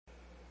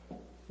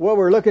Well,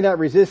 we're looking at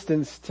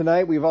resistance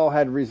tonight. We've all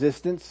had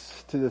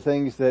resistance to the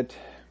things that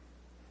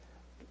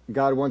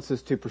God wants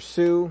us to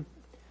pursue,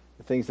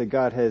 the things that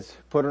God has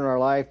put in our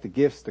life, the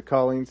gifts, the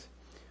callings.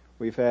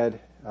 We've had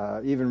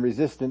even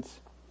resistance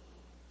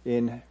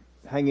in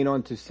hanging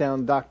on to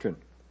sound doctrine.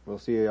 We'll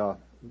see a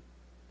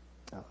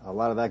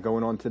lot of that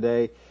going on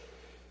today.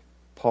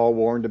 Paul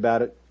warned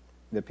about it,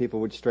 that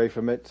people would stray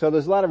from it. So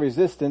there's a lot of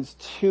resistance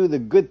to the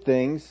good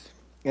things,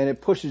 and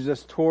it pushes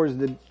us towards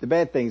the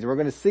bad things. And we're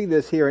going to see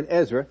this here in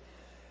Ezra.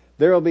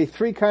 There will be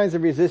three kinds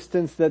of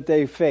resistance that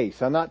they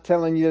face. I'm not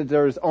telling you that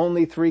there's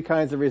only three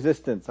kinds of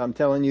resistance. I'm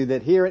telling you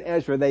that here in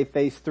Ezra they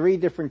face three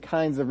different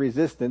kinds of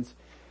resistance.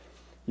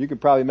 You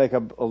could probably make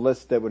up a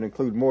list that would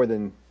include more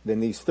than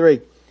these three.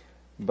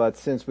 But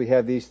since we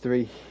have these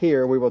three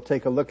here, we will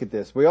take a look at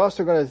this. We're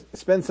also going to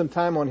spend some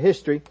time on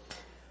history.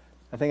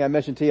 I think I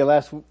mentioned to you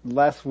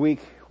last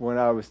week when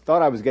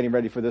thought I was getting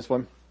ready for this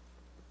one.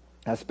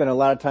 I spent a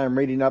lot of time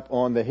reading up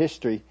on the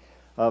history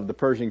of the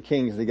Persian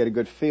kings to get a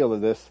good feel of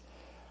this.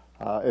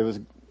 It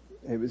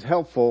was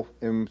helpful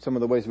in some of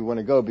the ways we want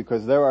to go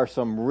because there are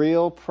some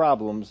real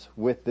problems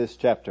with this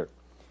chapter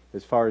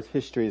as far as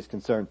history is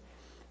concerned.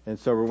 And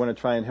so we want to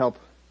try and help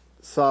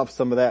solve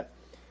some of that.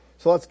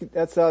 So let's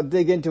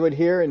dig into it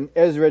here in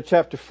Ezra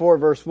chapter 4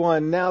 verse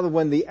 1. Now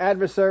when the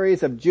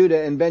adversaries of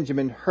Judah and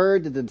Benjamin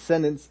heard that the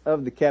descendants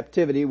of the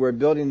captivity were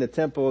building the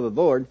temple of the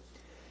Lord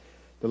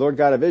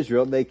God of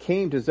Israel, they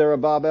came to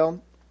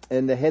Zerubbabel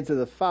and the heads of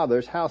the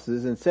fathers'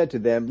 houses and said to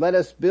them, "Let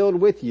us build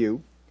with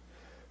you,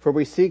 for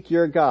we seek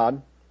your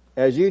God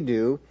as you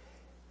do,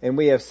 and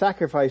we have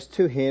sacrificed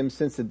to him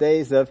since the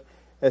days of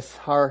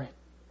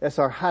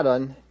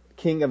Esarhaddon,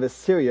 king of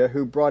Assyria,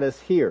 who brought us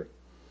here."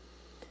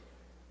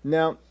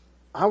 Now,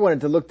 I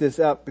wanted to look this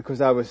up because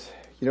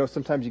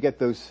sometimes you get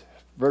those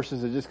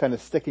verses that just kind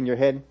of stick in your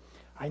head.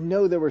 I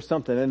know there was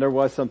something, and there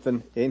was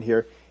something in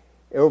here.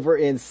 Over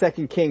in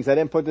 2 Kings, I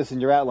didn't put this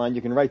in your outline.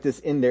 You can write this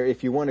in there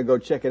if you want to go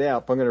check it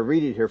out. But I'm going to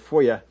read it here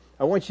for you.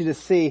 I want you to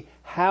see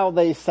how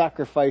they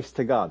sacrificed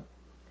to God.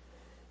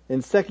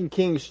 In 2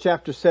 Kings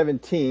chapter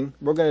 17,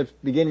 we're going to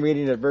begin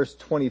reading at verse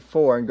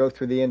 24 and go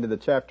through the end of the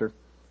chapter.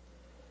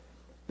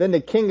 Then the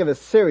king of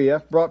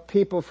Assyria brought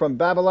people from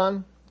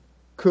Babylon,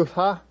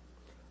 Cutha,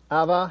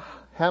 Ava,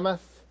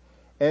 Hamath,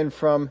 and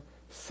from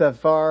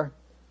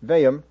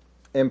Sepharvaim,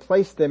 and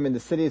placed them in the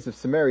cities of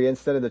Samaria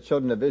instead of the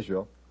children of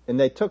Israel. And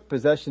they took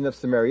possession of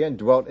Samaria and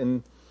dwelt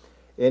in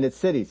its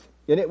cities.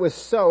 And it was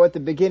so at the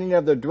beginning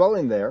of their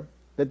dwelling there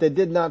that they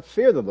did not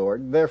fear the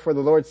Lord. Therefore the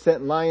Lord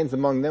sent lions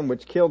among them,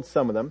 which killed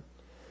some of them.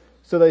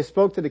 So they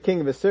spoke to the king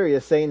of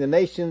Assyria, saying, "The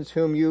nations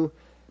whom you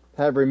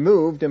have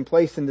removed and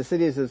placed in the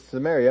cities of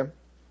Samaria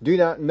do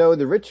not know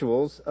the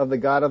rituals of the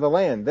God of the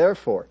land.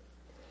 Therefore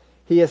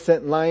he has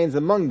sent lions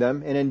among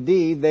them, and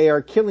indeed they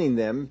are killing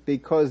them,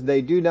 because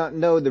they do not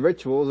know the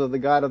rituals of the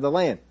God of the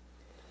land."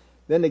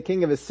 Then the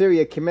king of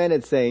Assyria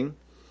commanded, saying,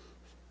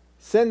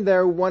 "Send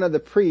there one of the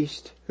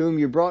priests whom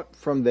you brought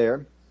from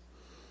there.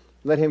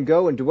 Let him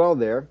go and dwell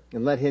there,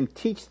 and let him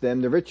teach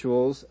them the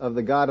rituals of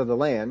the God of the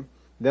land."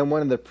 Then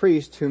one of the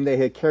priests whom they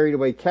had carried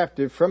away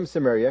captive from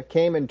Samaria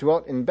came and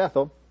dwelt in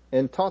Bethel,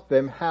 and taught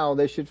them how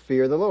they should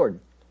fear the Lord.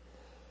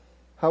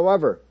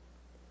 However,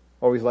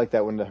 always like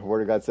that when the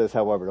Word of God says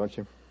however, don't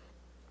you?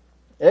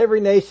 Every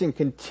nation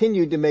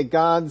continued to make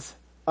gods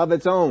of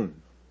its own,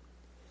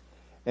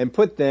 and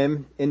put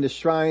them in the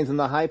shrines in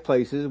the high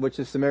places which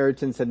the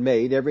Samaritans had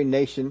made. Every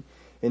nation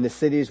in the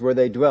cities where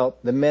they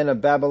dwelt. The men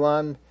of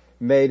Babylon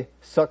made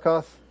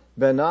Succoth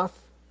Benoth.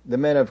 The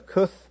men of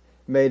Cuth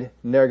made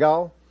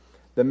Nergal.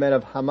 The men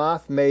of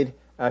Hamath made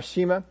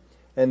Ashima.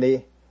 And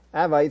the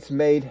Avites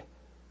made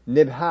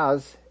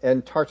Nibhaz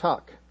and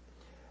Tartak.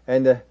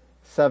 And the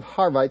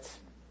Savharvites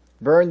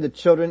burned the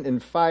children in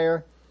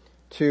fire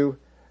to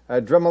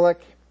Adremelech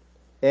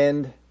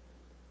and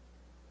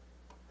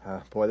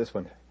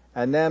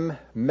Anem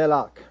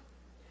Melach,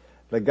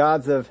 the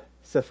gods of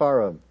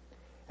Sepharvaim.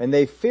 And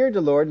they feared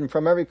the Lord, and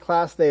from every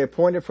class they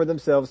appointed for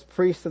themselves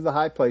priests of the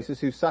high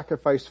places, who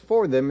sacrificed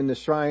for them in the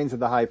shrines of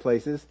the high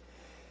places.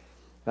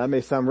 That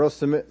may sound real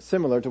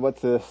similar to what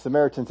the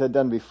Samaritans had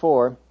done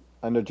before.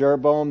 Under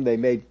Jeroboam, they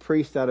made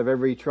priests out of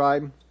every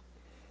tribe.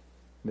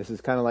 This is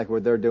kind of like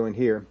what they're doing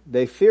here.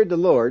 They feared the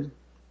Lord,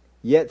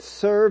 yet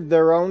served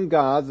their own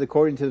gods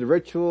according to the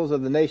rituals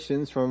of the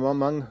nations from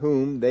among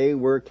whom they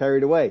were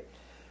carried away.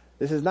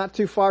 This is not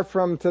too far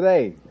from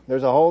today.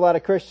 There's a whole lot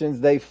of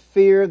Christians, they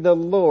fear the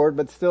Lord,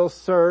 but still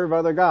serve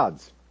other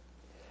gods.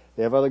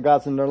 They have other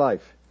gods in their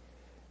life.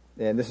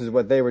 And this is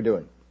what they were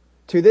doing.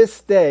 To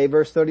this day,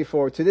 verse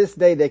 34, to this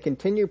day they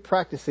continue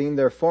practicing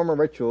their former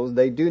rituals.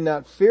 They do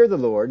not fear the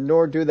Lord,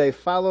 nor do they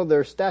follow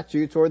their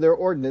statutes or their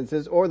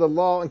ordinances or the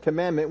law and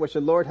commandment which the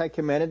Lord had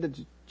commanded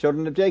the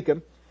children of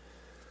Jacob,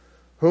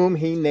 whom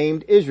he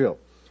named Israel,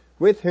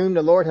 with whom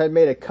the Lord had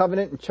made a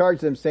covenant and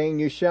charged them, saying,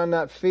 "You shall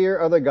not fear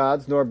other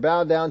gods, nor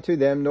bow down to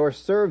them, nor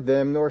serve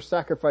them, nor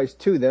sacrifice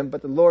to them,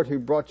 but the Lord who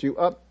brought you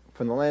up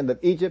from the land of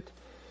Egypt,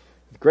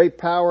 with great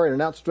power and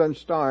an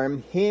outstretched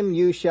arm. Him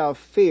you shall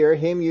fear,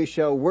 him you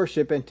shall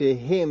worship, and to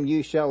him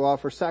you shall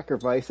offer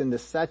sacrifice. And the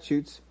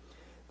statutes,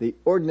 the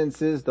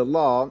ordinances, the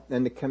law,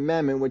 and the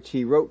commandment which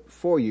he wrote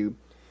for you,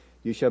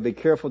 you shall be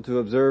careful to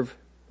observe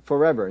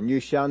forever, and you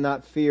shall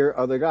not fear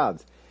other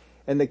gods.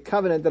 And the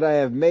covenant that I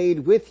have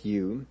made with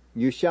you,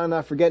 you shall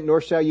not forget,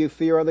 nor shall you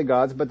fear other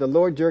gods, but the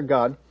Lord your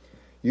God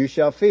you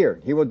shall fear.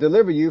 He will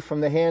deliver you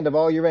from the hand of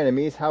all your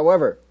enemies.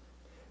 However,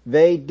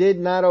 they did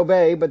not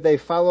obey, but they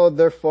followed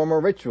their former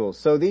rituals.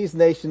 So these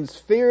nations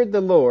feared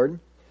the Lord,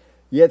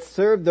 yet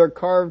served their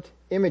carved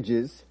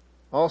images.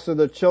 Also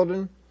their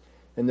children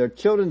and their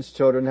children's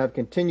children have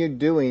continued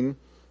doing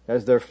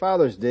as their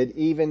fathers did,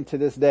 even to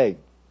this day.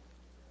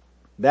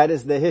 That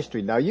is the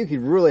history. Now you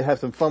could really have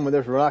some fun with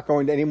this. We're not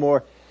going any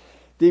more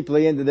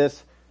deeply into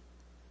this,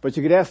 but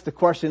you could ask the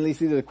question, at least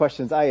these are the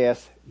questions I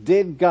ask,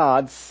 did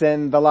God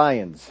send the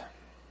lions?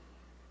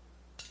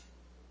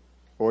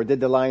 Or did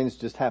the lions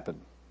just happen?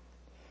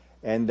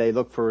 And they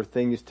look for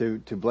things to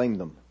blame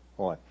them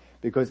on.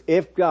 Because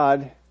if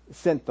God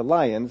sent the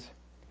lions,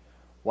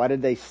 why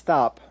did they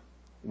stop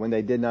when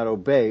they did not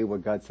obey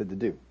what God said to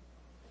do?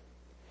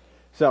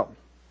 So,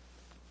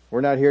 we're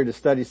not here to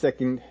study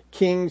 2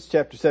 Kings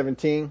chapter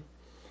 17.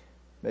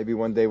 Maybe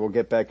one day we'll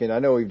get back in. I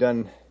know we've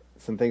done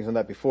some things on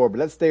that before, but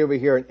let's stay over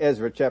here in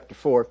Ezra chapter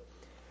 4.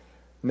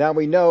 Now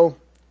we know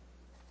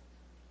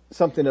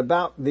something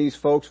about these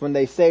folks when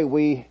they say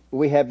we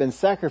have been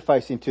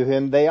sacrificing to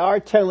him. They are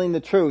telling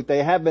the truth.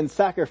 They have been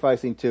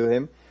sacrificing to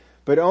him,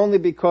 but only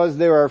because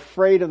they were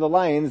afraid of the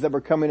lions that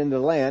were coming into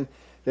the land.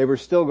 They were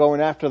still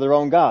going after their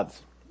own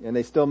gods, and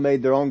they still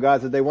made their own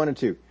gods that they wanted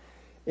to.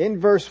 In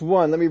verse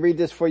 1, let me read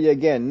this for you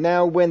again.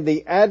 Now when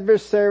the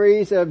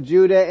adversaries of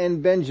Judah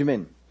and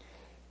Benjamin,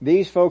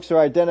 these folks are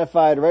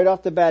identified right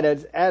off the bat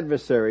as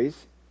adversaries,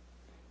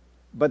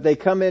 but they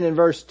come in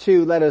verse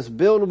 2, let us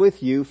build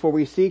with you, for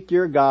we seek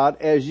your God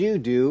as you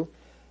do,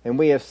 and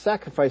we have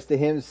sacrificed to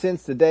him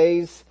since the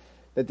days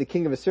that the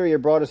king of Assyria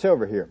brought us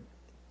over here.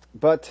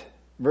 But,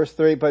 verse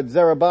 3, but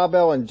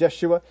Zerubbabel and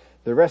Jeshua,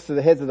 the rest of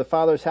the heads of the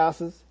fathers'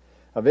 houses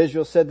of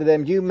Israel, said to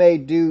them, you may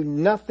do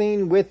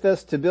nothing with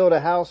us to build a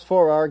house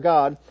for our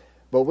God,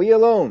 but we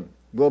alone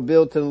will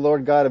build to the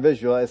Lord God of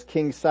Israel, as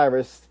King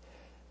Cyrus,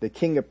 the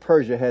king of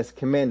Persia, has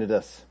commanded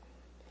us.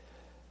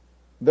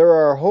 There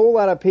are a whole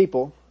lot of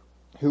people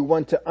who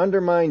want to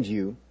undermine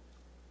you,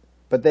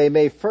 but they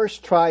may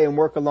first try and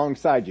work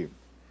alongside you.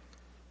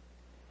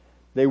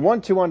 They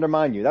want to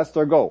undermine you. That's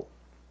their goal.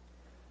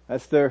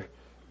 That's their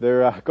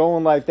goal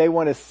in life. They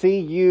want to see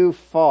you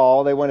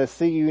fall. They want to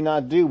see you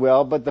not do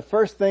well. But the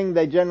first thing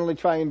they generally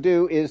try and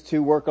do is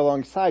to work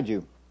alongside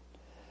you.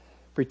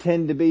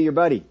 Pretend to be your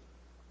buddy.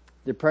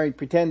 They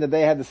pretend that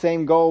they have the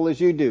same goal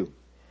as you do.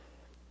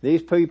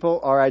 These people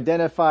are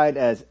identified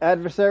as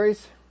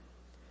adversaries.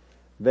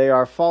 They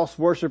are false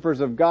worshipers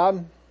of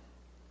God,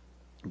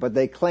 but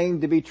they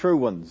claim to be true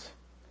ones.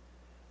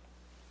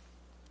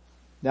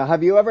 Now,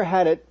 have you ever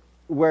had it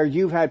where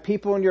you've had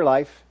people in your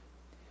life,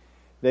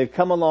 they've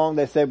come along,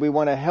 they said, we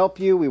want to help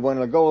you, we want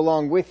to go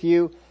along with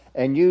you,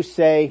 and you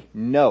say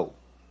no.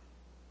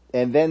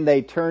 And then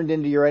they turned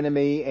into your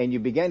enemy, and you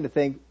began to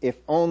think, if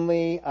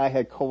only I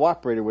had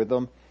cooperated with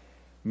them,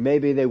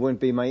 maybe they wouldn't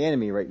be my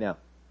enemy right now.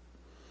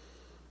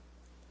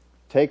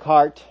 Take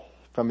heart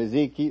from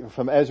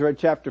Ezra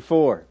chapter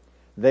 4.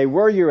 They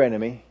were your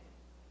enemy.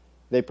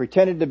 They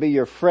pretended to be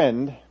your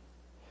friend.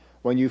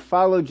 When you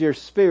followed your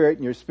spirit,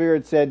 and your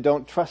spirit said,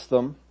 don't trust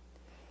them,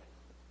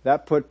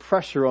 that put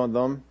pressure on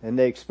them, and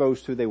they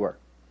exposed who they were.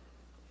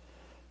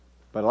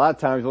 But a lot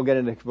of times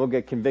we'll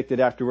get convicted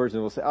afterwards,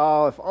 and we'll say,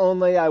 oh, if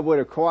only I would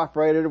have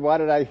cooperated. Why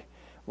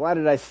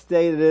did I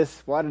stay to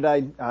this? Why did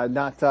I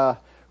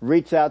not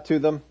reach out to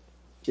them?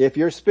 If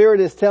your spirit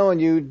is telling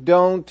you,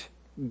 don't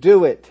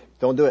do it.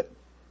 Don't do it.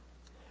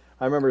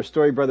 I remember a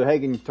story Brother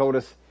Hagin told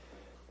us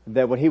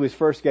that when he was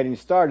first getting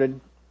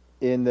started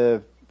in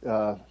the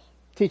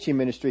teaching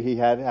ministry he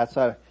had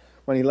outside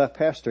when he left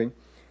pastoring,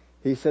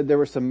 he said there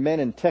were some men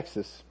in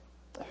Texas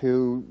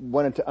who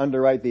wanted to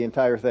underwrite the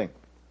entire thing.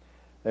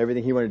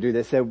 Everything he wanted to do.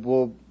 They said,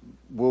 we'll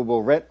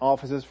rent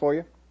offices for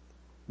you.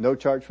 No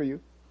charge for you.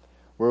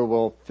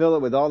 We'll fill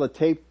it with all the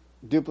tape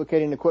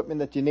duplicating equipment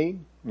that you need,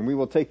 and we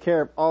will take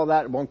care of all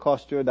that. It won't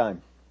cost you a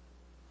dime.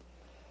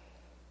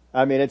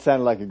 I mean, it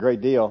sounded like a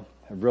great deal.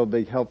 A real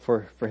big help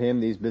for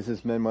him. These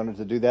businessmen wanted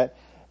to do that.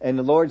 And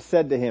the Lord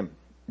said to him,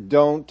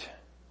 don't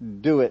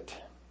do it.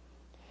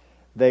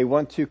 They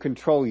want to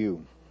control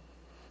you.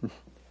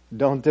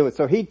 Don't do it.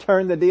 So he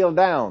turned the deal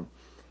down.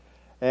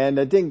 And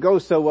it didn't go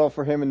so well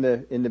for him in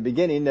the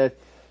beginning that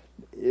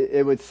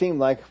it would seem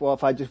like, well,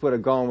 if I just would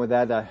have gone with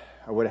that, I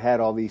would have had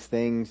all these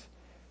things.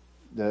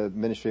 The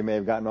ministry may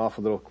have gotten off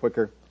a little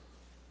quicker.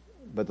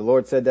 But the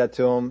Lord said that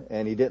to him,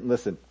 and he didn't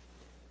listen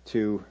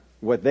to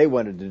what they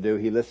wanted to do.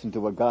 He listened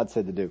to what God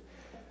said to do.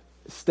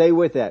 Stay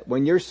with that.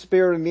 When your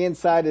spirit on the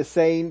inside is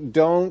saying,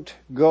 don't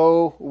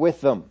go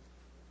with them.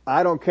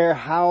 I don't care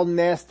how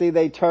nasty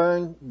they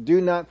turn.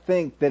 Do not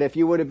think that if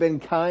you would have been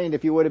kind,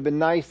 if you would have been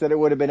nice, that it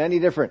would have been any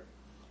different.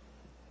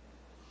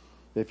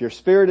 If your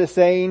spirit is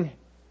saying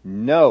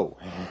no,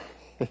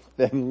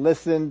 then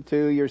listen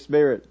to your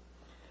spirit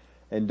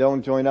and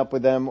don't join up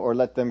with them or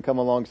let them come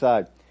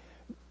alongside.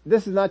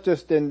 This is not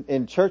just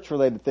in church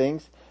related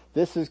things.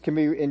 This can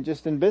be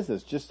just in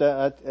business, just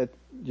at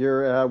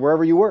your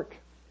wherever you work.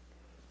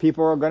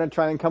 People are going to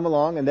try and come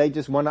along and they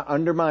just want to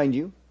undermine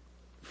you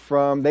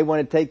they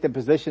want to take the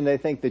position they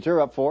think that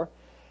you're up for.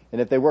 And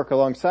if they work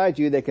alongside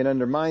you, they can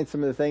undermine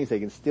some of the things, they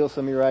can steal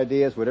some of your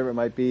ideas, whatever it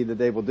might be that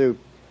they will do.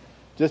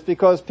 Just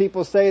because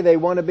people say they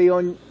want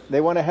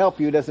to help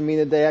you doesn't mean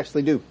that they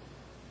actually do.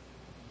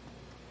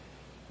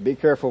 Be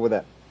careful with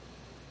that.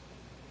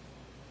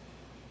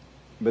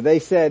 But they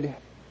said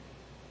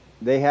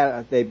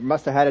they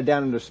must have had it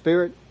down in their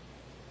spirit.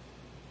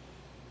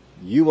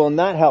 You will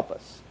not help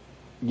us.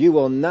 You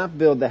will not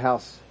build the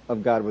house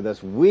of God with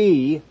us.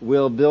 We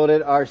will build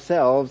it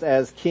ourselves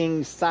as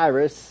King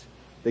Cyrus,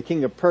 the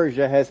king of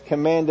Persia, has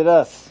commanded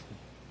us.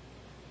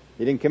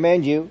 He didn't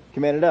command you, he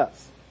commanded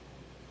us.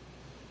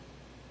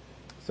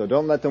 So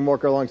don't let them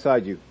work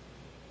alongside you.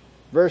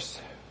 Verse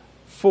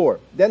 4.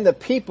 Then the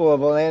people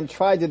of the land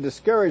tried to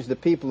discourage the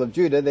people of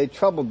Judah. They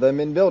troubled them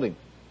in building.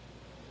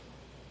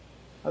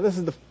 Now this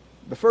is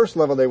the first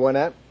level they went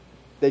at.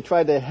 They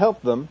tried to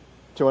help them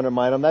to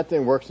undermine them. That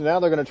didn't work. So now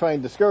they're going to try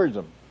and discourage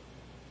them.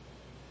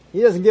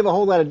 He doesn't give a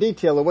whole lot of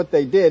detail of what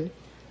they did,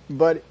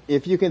 but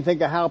if you can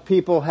think of how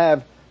people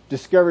have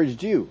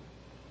discouraged you,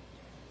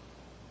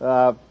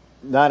 not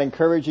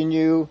encouraging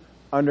you,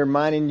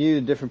 undermining you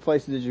to different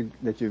places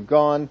that you've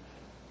gone,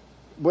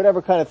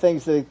 whatever kind of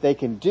things that they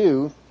can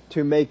do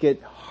to make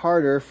it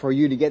harder for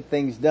you to get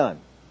things done.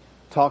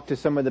 Talk to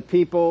some of the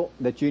people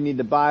that you need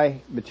to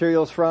buy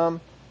materials from.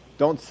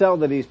 Don't sell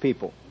to these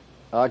people.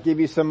 I'll give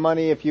you some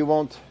money if you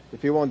won't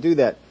do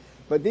that.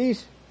 But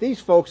these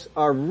folks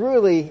are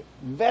really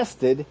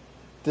vested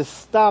to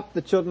stop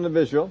the children of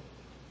Israel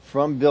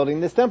from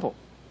building this temple.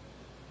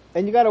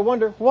 And you gotta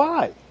wonder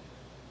why.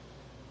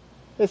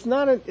 It's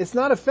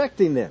not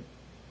affecting them.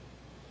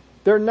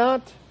 They're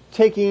not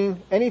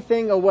taking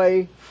anything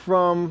away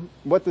from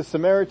what the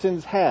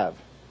Samaritans have.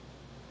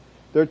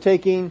 They're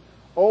taking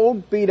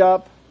old beat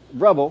up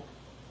rubble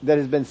that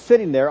has been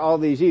sitting there all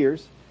these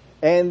years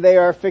and they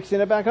are fixing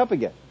it back up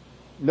again.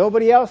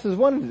 Nobody else has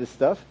wanted this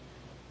stuff.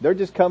 They're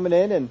just coming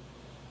in and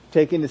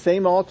taking the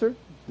same altar,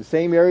 the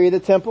same area of the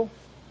temple,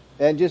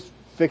 and just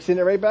fixing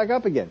it right back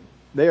up again.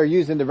 They are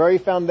using the very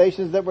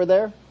foundations that were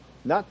there,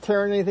 not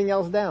tearing anything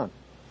else down.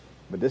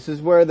 But this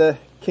is where the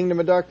kingdom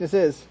of darkness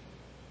is.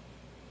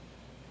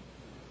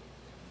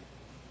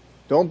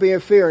 Don't be in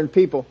fear in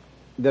people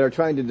that are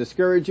trying to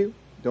discourage you.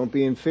 Don't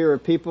be in fear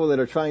of people that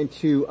are trying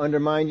to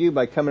undermine you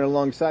by coming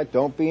alongside.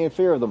 Don't be in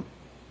fear of them.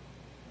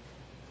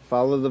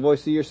 Follow the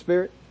voice of your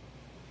spirit.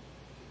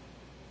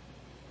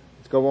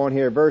 Let's go on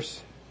here.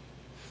 Verse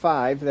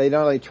 5. They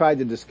not only tried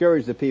to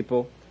discourage the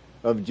people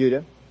of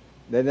Judah,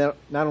 they not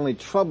only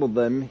troubled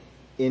them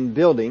in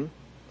building,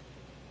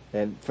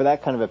 and for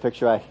that kind of a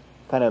picture, I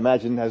kind of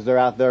imagine as they're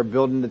out there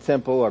building the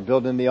temple or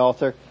building the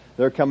altar,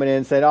 they're coming in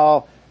and saying,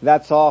 oh,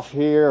 that's off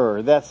here,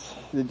 or they're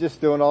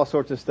just doing all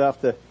sorts of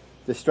stuff to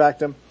distract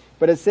them.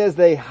 But it says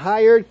they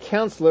hired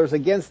counselors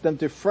against them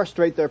to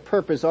frustrate their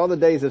purpose all the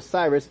days of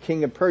Cyrus,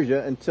 king of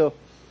Persia, until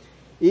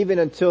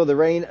the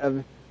reign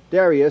of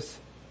Darius,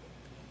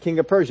 king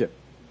of Persia.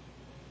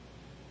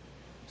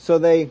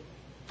 So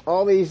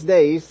all these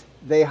days,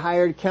 they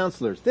hired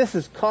counselors. This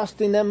is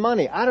costing them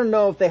money. I don't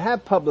know if they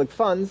have public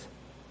funds.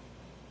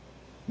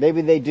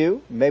 Maybe they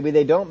do. Maybe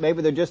they don't.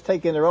 Maybe they're just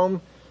taking their own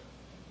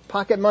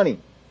pocket money.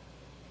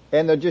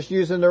 And they're just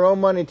using their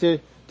own money to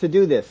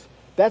do this.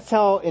 That's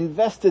how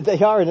invested they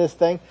are in this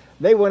thing.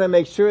 They want to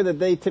make sure that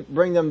they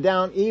bring them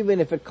down even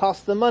if it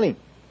costs them money.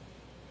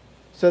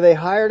 So they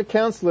hired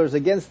counselors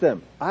against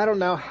them. I don't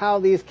know how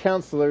these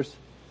counselors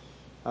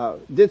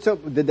did so.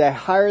 Did they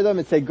hire them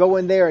and say, go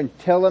in there and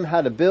tell them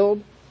how to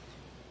build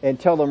and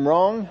tell them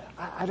wrong?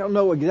 I don't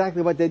know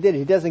exactly what they did.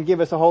 He doesn't give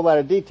us a whole lot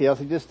of details.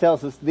 He just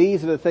tells us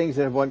these are the things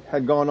that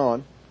had gone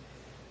on.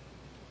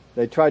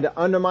 They tried to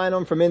undermine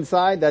them from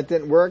inside. That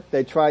didn't work.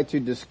 They tried to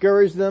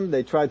discourage them.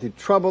 They tried to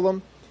trouble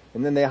them.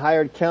 And then they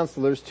hired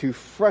counselors to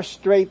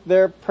frustrate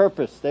their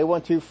purpose. They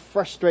want to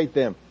frustrate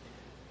them.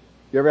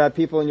 You ever have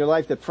people in your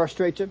life that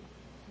frustrate you?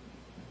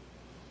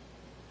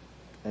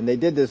 And they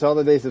did this all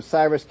the days of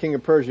Cyrus, king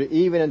of Persia,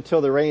 even until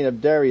the reign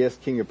of Darius,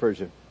 king of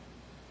Persia.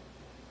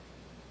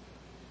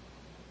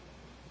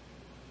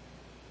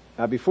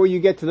 Now, before you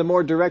get to the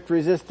more direct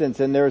resistance,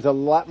 and there's a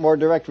lot more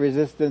direct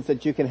resistance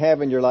that you can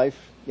have in your life,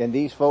 and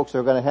these folks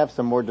are going to have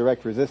some more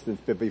direct resistance,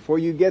 but before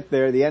you get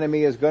there, the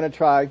enemy is going to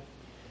try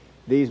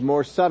these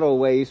more subtle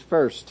ways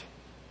first.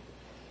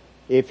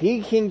 If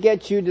he can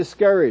get you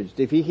discouraged,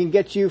 if he can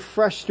get you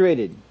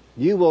frustrated,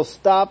 you will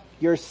stop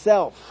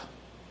yourself.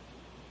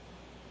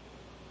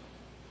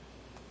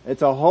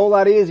 It's a whole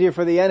lot easier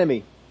for the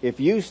enemy if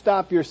you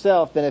stop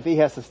yourself than if he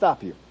has to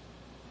stop you.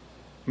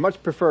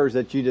 Much prefers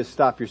that you just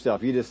stop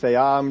yourself. You just say,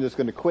 I'm just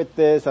going to quit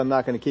this. I'm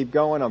not going to keep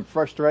going. I'm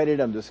frustrated.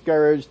 I'm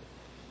discouraged.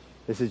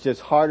 This is just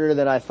harder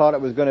than I thought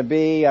it was going to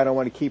be. I don't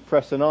want to keep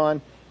pressing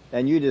on.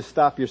 and you just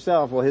stop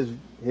yourself, well,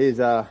 he's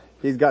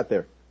got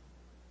there.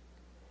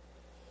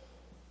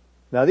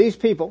 Now these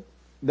people,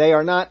 they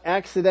are not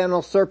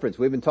accidental serpents.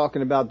 We've been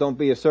talking about don't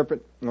be a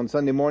serpent on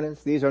Sunday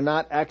mornings. These are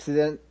not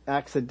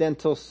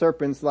accidental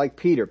serpents like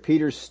Peter.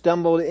 Peter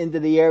stumbled into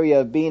the area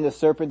of being a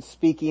serpent,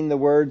 speaking the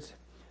words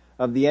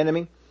of the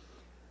enemy.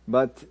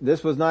 But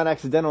this was not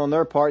accidental on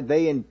their part.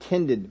 They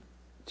intended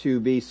to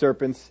be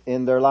serpents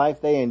in their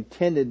life. They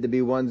intended to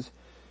be ones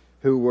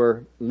who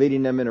were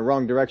leading them in a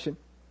wrong direction.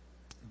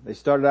 They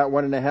started out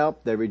wanting to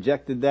help. They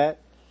rejected that.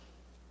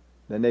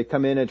 Then they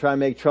come in and try and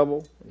make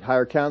trouble,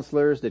 hire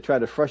counselors. They try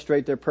to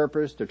frustrate their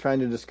purpose. They're trying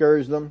to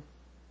discourage them.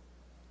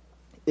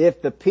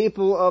 If the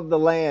people of the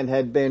land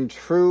had been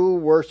true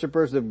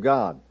worshipers of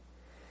God,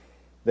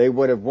 they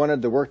would have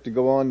wanted the work to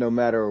go on no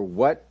matter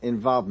what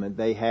involvement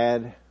they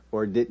had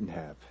or didn't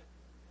have.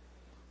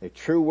 A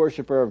true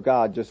worshiper of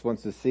God just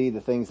wants to see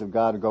the things of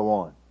God go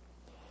on.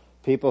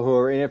 People who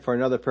are in it for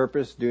another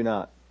purpose do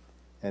not.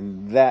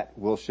 And that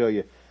will show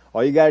you.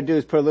 All you gotta do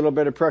is put a little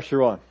bit of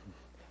pressure on.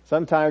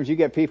 Sometimes you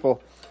get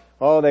people,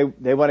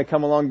 they want to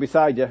come along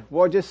beside you.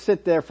 Well, just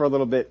sit there for a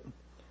little bit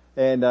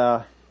and,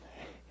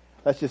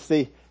 let's just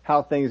see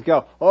how things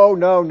go. Oh,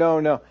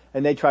 no.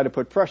 And they try to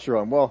put pressure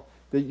on. Well,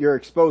 you're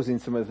exposing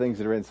some of the things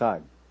that are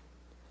inside.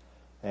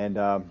 And,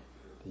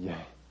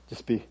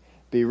 just be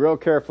real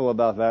careful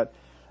about that.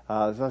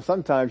 So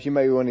sometimes you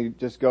may want to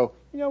just go,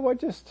 you know what,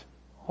 just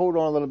hold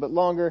on a little bit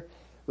longer.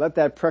 Let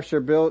that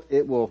pressure build.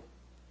 It will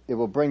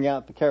bring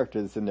out the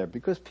character that's in there.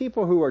 Because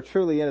people who are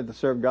truly in it to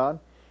serve God,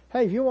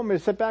 hey, if you want me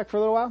to sit back for a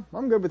little while,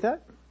 I'm good with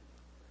that.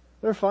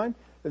 They're fine.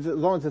 As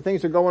long as the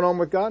things are going on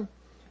with God,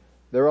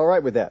 they're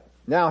alright with that.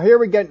 Now here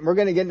we're going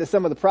to get into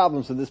some of the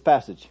problems of this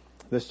passage,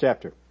 this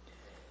chapter.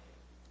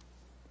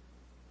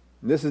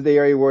 This is the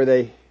area where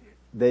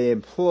they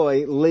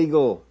employ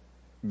legal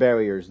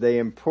barriers. They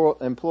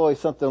employ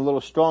something a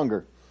little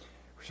stronger.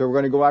 So we're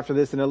going to go after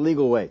this in a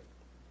legal way.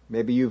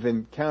 Maybe you've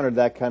encountered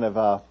that kind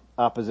of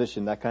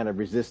opposition, that kind of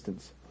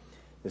resistance.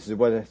 This is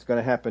what is going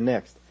to happen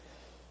next.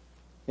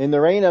 In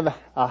the reign of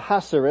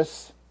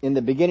Ahasuerus, in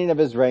the beginning of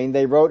his reign,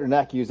 they wrote an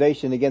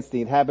accusation against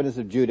the inhabitants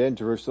of Judah and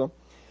Jerusalem.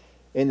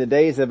 In the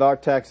days of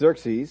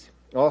Artaxerxes,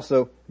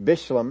 also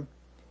Bishlam,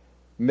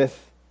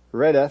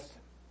 Mithredath,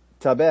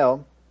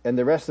 Tabel, and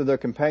the rest of their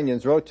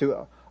companions wrote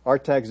to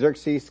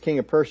Artaxerxes, king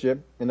of Persia,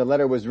 and the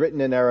letter was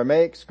written in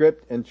Aramaic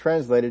script and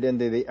translated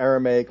into the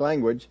Aramaic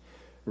language.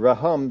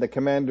 Rahum, the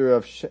commander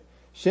of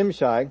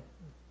Shimshai,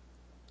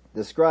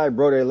 the scribe,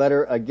 wrote a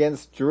letter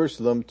against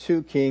Jerusalem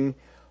to King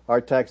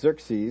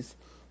Artaxerxes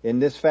in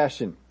this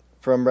fashion.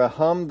 From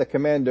Rahum, the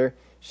commander,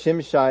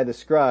 Shimshai, the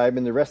scribe,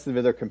 and the rest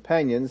of their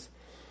companions,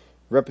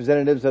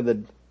 representatives of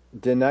the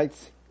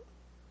Danites,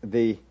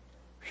 I'll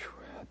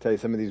tell you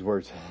some of these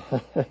words.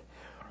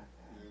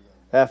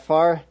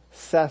 Aphar,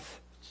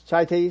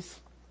 Sathchites,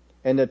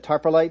 and the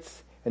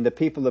Tarpelites, and the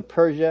people of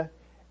Persia,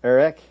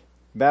 Erech,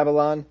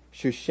 Babylon,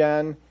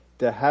 Shushan,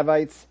 the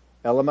Havites,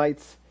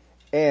 Elamites,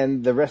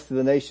 and the rest of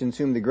the nations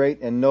whom the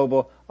great and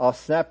noble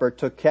Osnappar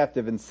took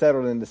captive and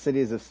settled in the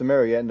cities of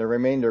Samaria and the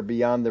remainder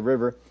beyond the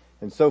river,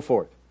 and so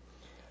forth.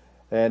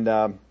 And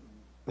I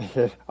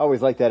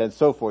always like that, and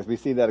so forth. We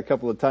see that a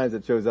couple of times.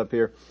 It shows up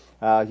here.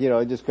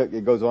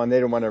 It goes on. They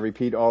don't want to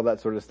repeat all that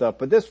sort of stuff.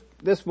 But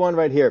this one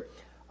right here,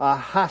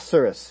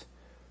 Ahasuerus.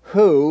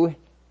 Who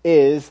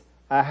is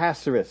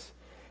Ahasuerus?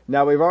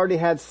 Now we've already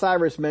had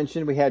Cyrus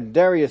mentioned. We had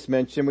Darius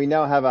mentioned. We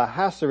now have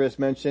Ahasuerus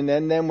mentioned,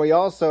 and then we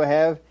also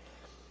have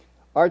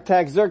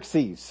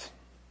Artaxerxes.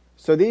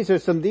 So these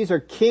are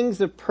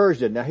kings of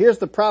Persia. Now here's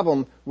the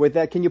problem with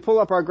that. Can you pull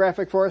up our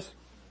graphic for us?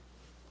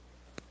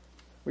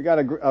 We got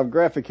a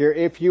graphic here.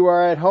 If you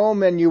are at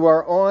home and you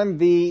are on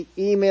the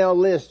email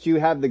list, you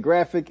have the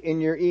graphic in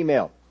your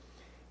email.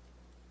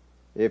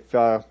 If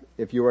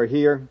you are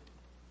here,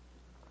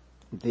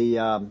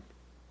 the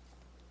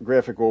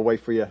graphic will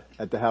wait for you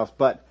at the house.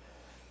 But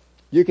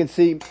you can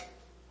see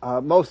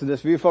most of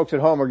this. You folks at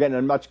home are getting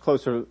a much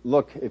closer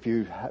look if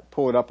you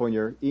pull it up on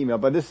your email.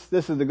 But this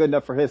is the good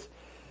enough for his.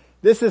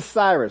 This is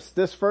Cyrus.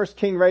 This first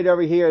king right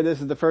over here, this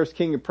is the first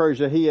king of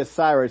Persia. He is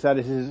Cyrus. That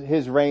is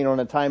his reign on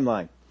a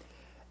timeline.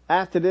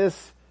 After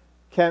this,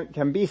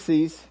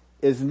 Cambyses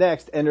is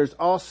next, and there's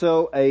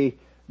also a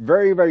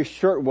very, very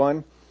short one.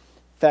 In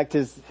fact,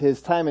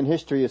 his time in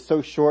history is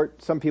so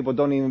short, some people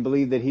don't even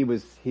believe that he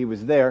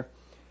was there.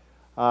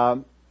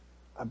 I've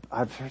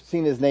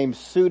seen his name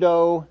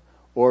pseudo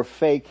or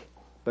fake,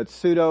 but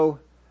pseudo,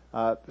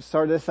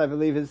 Sardis, I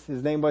believe his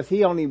name was.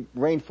 He only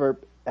reigned for,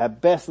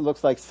 at best, it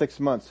looks like 6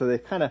 months. So they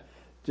kind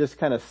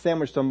of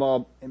sandwiched them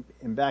all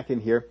in back in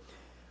here.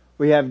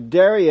 We have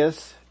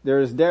Darius.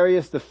 There's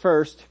Darius the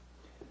first.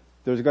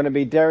 There's going to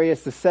be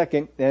Darius the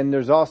second. And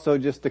there's also,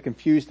 just to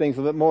confuse things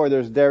a little bit more,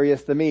 there's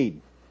Darius the Mede.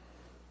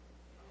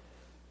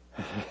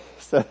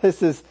 So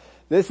this is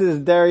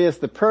Darius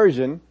the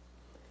Persian.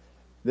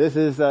 This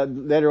is,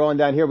 later on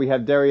down here we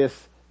have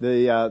Darius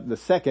the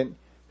second,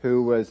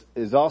 who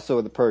is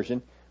also the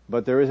Persian.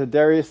 But there is a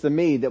Darius the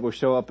Mede that will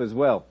show up as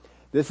well.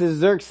 This is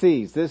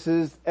Xerxes. This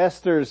is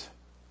Esther's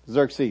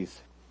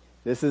Xerxes.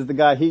 This is the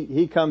guy,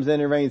 he comes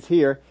in and reigns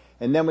here.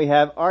 And then we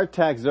have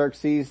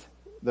Artaxerxes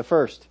the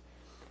first.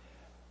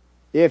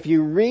 If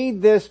you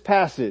read this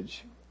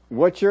passage,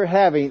 what you're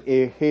having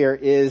here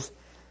is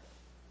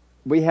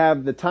we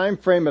have the time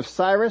frame of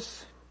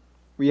Cyrus,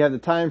 we have the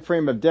time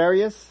frame of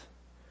Darius,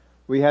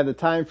 we have the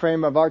time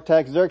frame of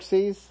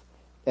Artaxerxes,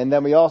 and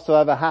then we also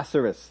have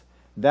Ahasuerus.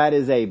 That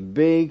is a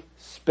big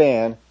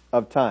span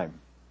of time.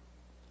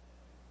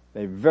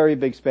 A very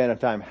big span of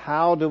time.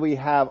 How do we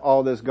have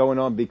all this going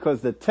on?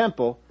 Because the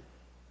temple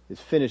is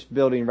finished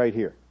building right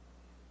here.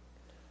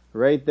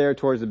 Right there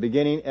towards the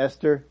beginning,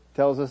 Esther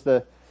tells us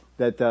that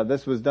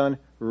this was done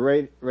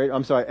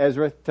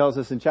Ezra tells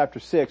us in chapter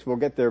 6, we'll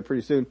get there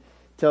pretty soon,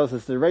 tells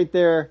us that right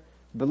there,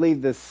 I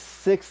believe the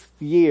 6th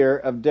year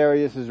of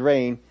Darius's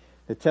reign,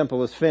 the temple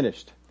was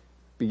finished.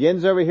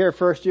 Begins over here,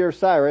 first year of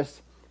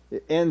Cyrus,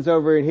 it ends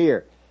over in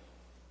here.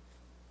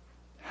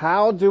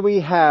 How do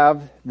we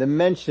have the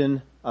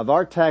mention of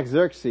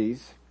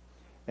Artaxerxes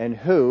and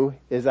who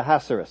is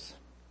Ahasuerus?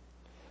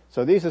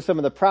 So these are some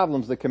of the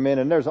problems that come in,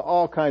 and there's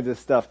all kinds of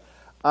stuff.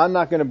 I'm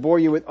not going to bore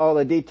you with all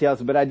the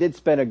details, but I did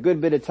spend a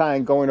good bit of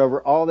time going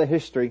over all the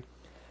history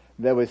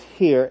that was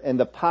here and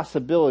the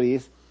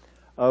possibilities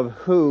of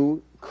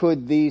who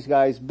could these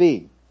guys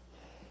be.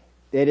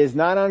 It is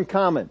not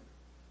uncommon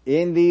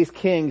in these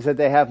kings that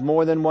they have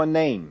more than one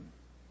name.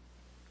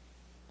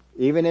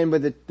 Even in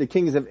with the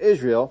kings of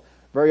Israel,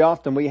 very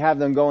often we have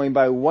them going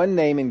by one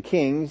name in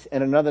Kings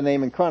and another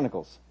name in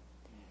Chronicles.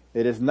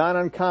 It is not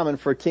uncommon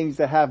for kings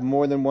to have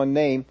more than one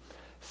name.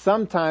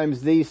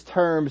 Sometimes these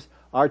terms,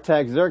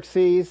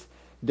 Artaxerxes,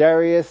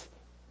 Darius,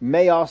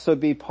 may also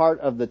be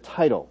part of the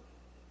title.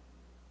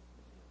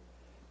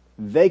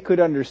 They could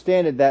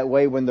understand it that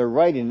way when they're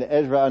writing.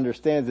 Ezra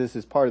understands this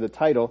as part of the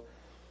title,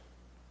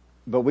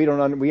 but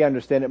we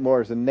understand it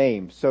more as a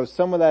name. So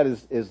some of that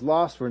is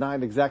lost. We're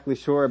not exactly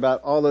sure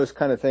about all those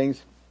kind of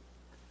things,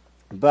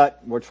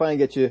 but we're trying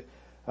to get you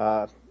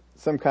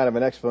some kind of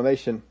an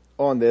explanation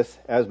on this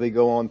as we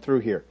go on through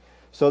here.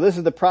 So this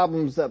is the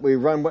problems that we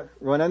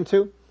run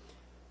into,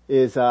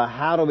 is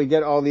how do we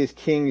get all these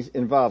kings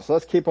involved? So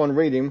let's keep on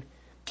reading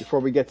before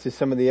we get to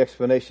some of the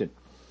explanation.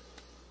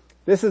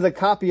 This is a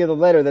copy of the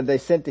letter that they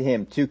sent to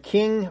him, to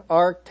King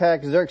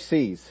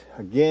Artaxerxes.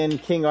 Again,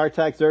 King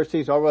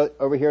Artaxerxes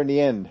over here in the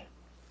end.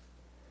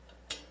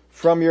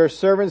 From your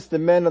servants, the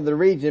men of the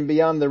region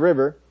beyond the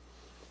river,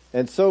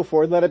 and so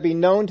forth, let it be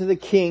known to the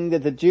king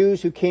that the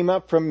Jews who came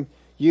up from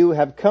you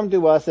have come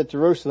to us at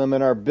Jerusalem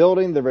and are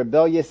building the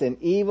rebellious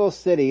and evil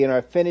city and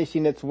are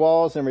finishing its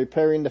walls and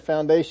repairing the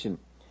foundation.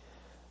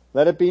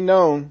 Let it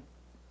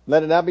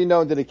now be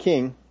known to the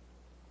king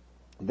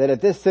that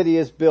if this city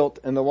is built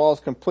and the walls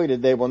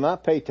completed, they will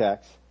not pay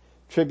tax,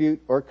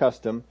 tribute, or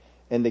custom,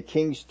 and the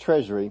king's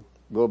treasury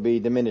will be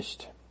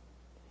diminished.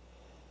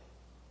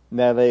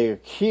 Now they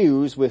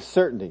accuse with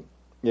certainty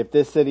if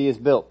this city is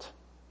built.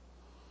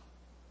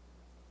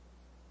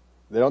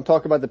 They don't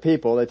talk about the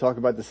people, they talk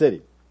about the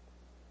city.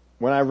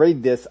 When I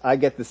read this, I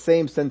get the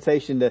same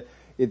sensation that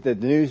the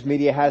news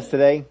media has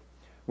today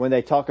when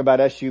they talk about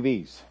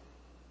SUVs.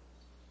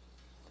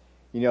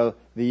 You know,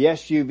 the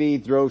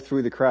SUV drove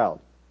through the crowd.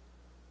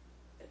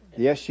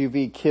 The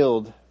SUV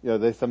killed,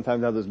 they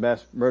sometimes have those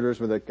mass murders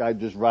where the guy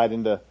just ride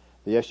into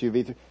the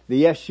SUV.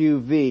 The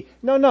SUV,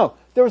 no,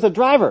 there was a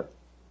driver.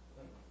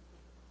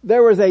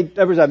 There was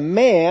a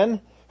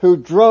man who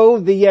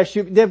drove the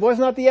SUV. It was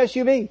not the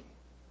SUV.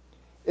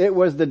 It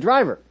was the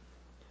driver.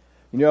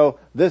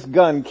 This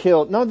gun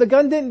killed. No, the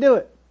gun didn't do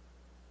it.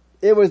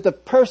 It was the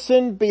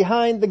person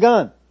behind the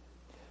gun.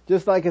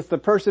 Just like it's the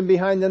person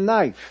behind the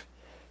knife.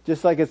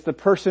 Just like it's the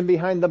person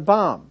behind the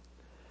bomb.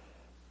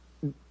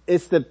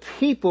 It's the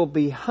people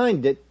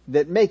behind it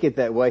that make it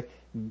that way.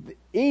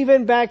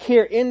 Even back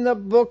here in the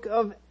book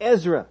of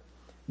Ezra,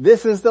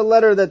 this is the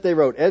letter that they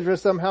wrote. Ezra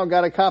somehow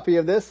got a copy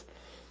of this,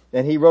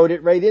 and he wrote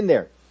it right in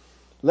there.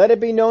 Let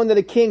it be known to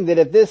the king that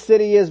if this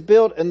city is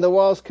built and the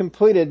walls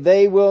completed,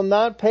 they will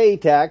not pay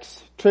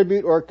tax,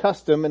 tribute, or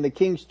custom, and the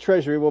king's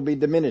treasury will be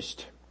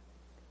diminished.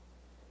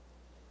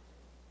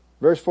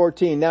 Verse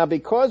 14, now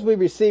because we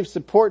received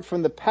support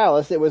from the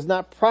palace, it was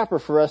not proper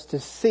for us to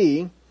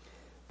see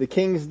the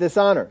king's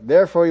dishonor.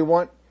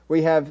 Therefore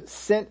we have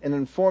sent and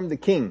informed the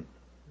king.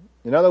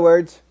 In other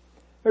words,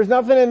 there's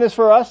nothing in this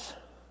for us.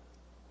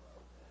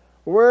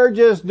 We're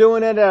just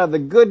doing it out of the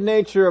good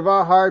nature of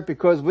our heart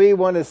because we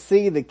want to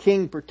see the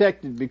king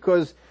protected,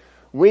 because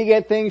we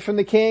get things from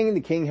the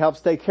king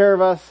helps take care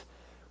of us.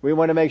 We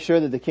want to make sure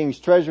that the king's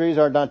treasuries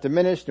are not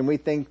diminished, and we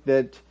think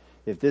that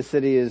if this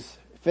city is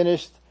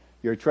finished,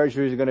 your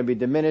treasuries are going to be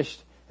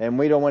diminished, and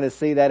we don't want to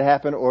see that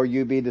happen or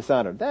you be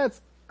dishonored.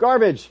 That's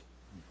garbage.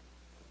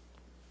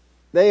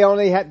 They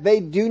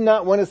do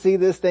not want to see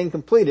this thing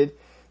completed,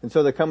 and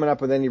so they're coming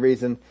up with any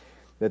reason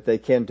that they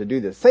can to do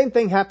this. Same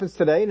thing happens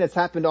today, and it's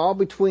happened all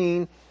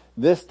between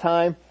this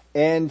time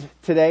and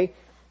today.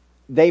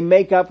 They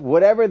make up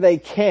whatever they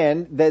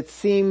can that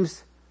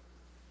seems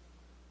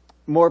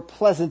more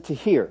pleasant to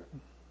hear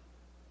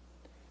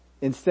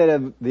instead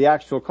of the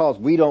actual cause.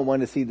 We don't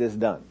want to see this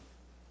done.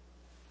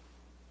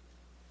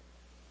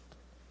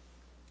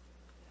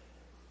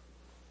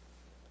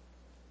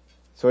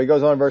 So he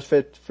goes on, verse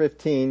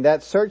 15,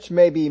 that search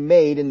may be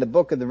made in the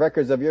book of the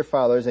records of your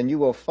fathers, and you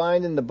will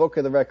find in the book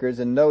of the records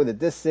and know that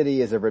this city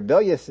is a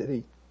rebellious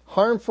city,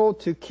 harmful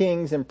to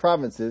kings and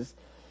provinces,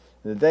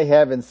 and that they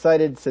have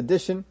incited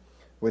sedition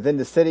within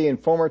the city in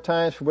former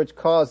times, for which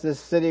cause this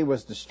city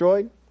was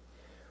destroyed.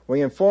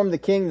 We inform the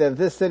king that if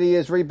this city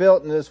is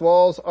rebuilt and its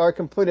walls are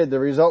completed, the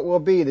result will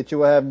be that you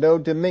will have no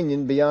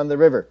dominion beyond the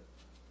river.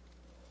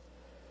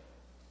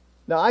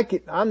 Now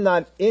I'm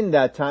not in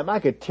that time.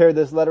 I could tear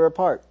this letter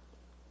apart.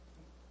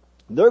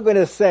 They're going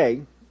to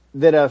say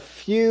that a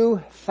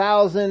few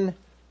thousand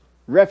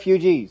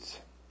refugees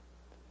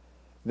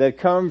that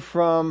come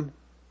from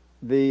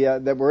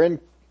that were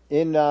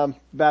in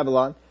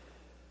Babylon,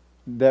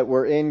 that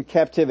were in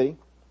captivity,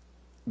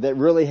 that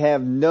really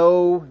have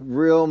no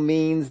real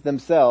means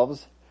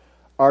themselves,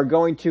 are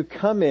going to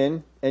come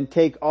in and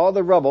take all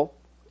the rubble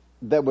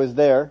that was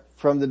there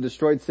from the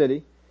destroyed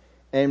city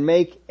and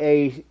make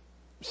a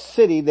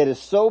city that is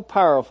so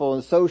powerful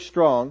and so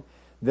strong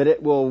that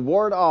it will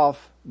ward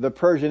off the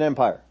Persian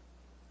Empire.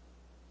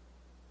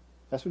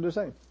 That's what they're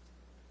saying.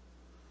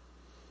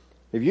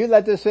 If you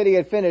let this city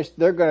get finished,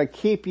 they're going to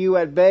keep you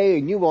at bay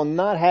and you will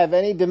not have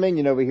any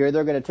dominion over here.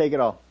 They're going to take it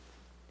all.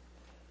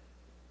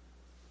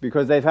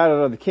 Because they've had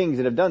other kings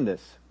that have done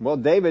this. Well,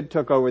 David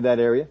took over that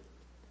area.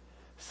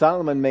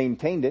 Solomon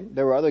maintained it.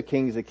 There were other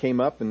kings that came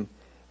up and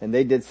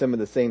they did some of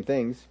the same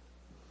things.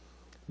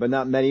 But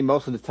not many.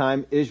 Most of the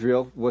time,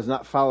 Israel was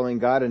not following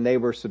God and they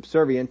were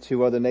subservient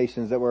to other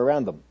nations that were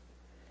around them.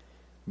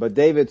 But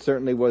David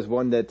certainly was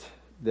one that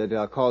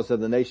caused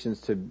other nations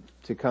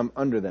to come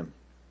under them.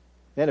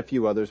 And a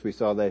few others we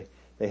saw they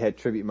had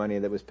tribute money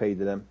that was paid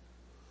to them.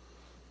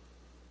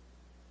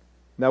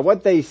 Now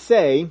what they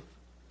say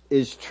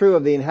is true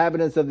of the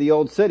inhabitants of the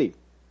old city.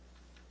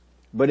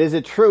 But is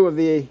it true of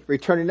the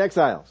returning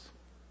exiles?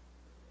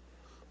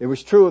 It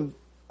was true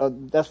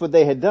of that's what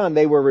they had done.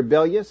 They were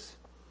rebellious.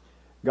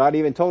 God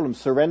even told them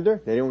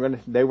surrender. They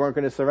weren't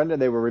going to surrender.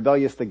 They were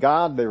rebellious to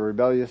God. They were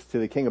rebellious to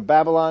the king of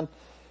Babylon.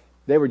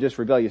 They were just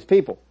rebellious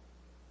people.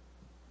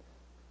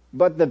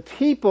 But the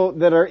people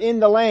that are in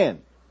the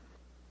land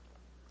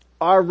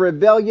are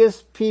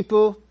rebellious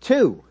people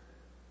too.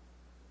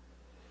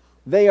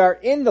 They are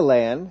in the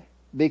land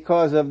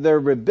because of their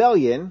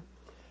rebellion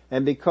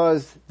and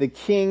because the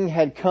king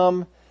had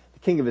come, the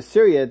king of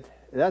Assyria at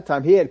that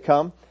time, he had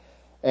come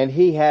and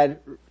he had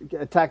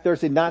attacked their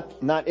city,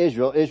 not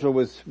Israel. Israel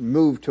was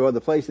moved to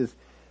other places,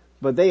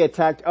 but they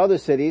attacked other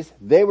cities.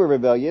 They were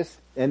rebellious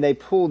and they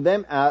pulled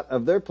them out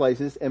of their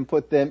places and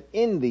put them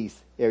in these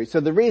areas.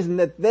 So the reason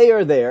that they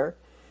are there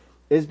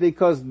is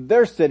because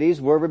their cities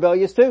were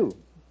rebellious too.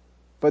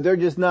 But they're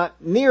just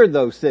not near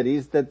those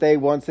cities that they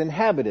once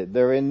inhabited.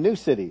 They're in new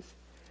cities.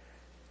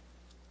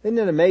 Isn't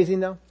it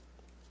amazing though?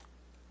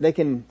 They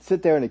can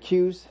sit there and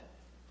accuse,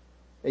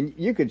 and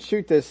you could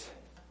shoot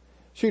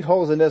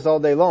holes in this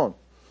all day long.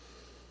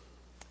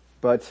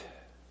 But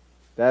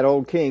that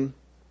old king,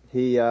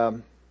 he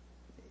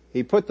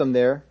put them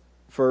there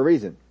for a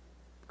reason,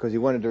 because he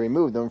wanted to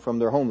remove them from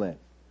their homeland.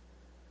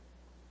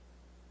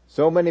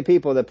 So many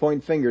people that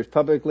point fingers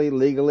publicly,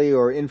 legally,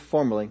 or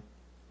informally,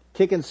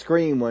 kick and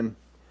scream when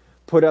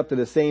put up to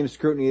the same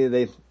scrutiny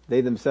that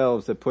they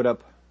themselves have put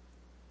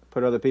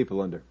other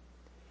people under.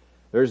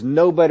 There's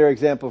no better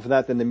example for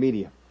that than the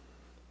media.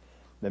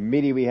 The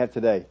media we have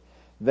today.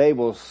 They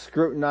will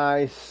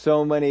scrutinize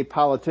so many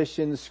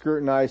politicians,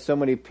 scrutinize so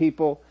many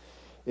people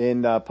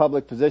in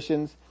public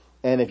positions,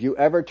 and if you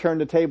ever turn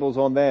the tables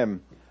on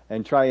them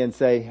and try and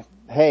say,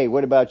 hey,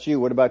 what about you?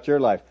 What about your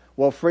life?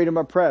 Well, freedom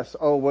of press.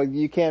 Oh, well,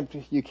 you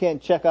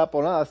can't check up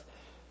on us.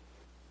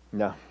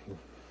 No.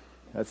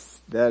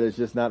 That is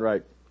just not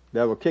right.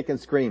 They will kick and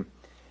scream.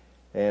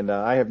 And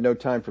I have no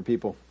time for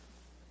people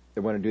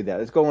that want to do that.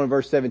 Let's go on to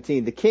verse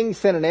 17. The king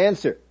sent an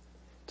answer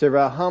to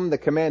Raham the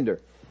commander,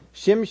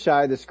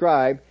 Shimshai the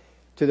scribe,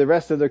 to the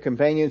rest of their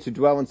companions who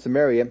dwell in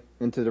Samaria,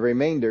 and to the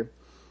remainder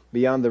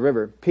beyond the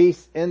river.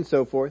 Peace and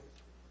so forth.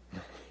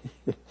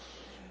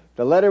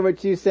 The letter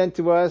which you sent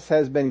to us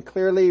has been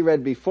clearly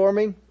read before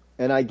me,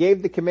 and I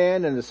gave the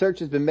command, and the search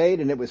has been made,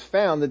 and it was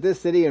found that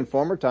this city in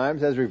former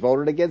times has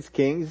revolted against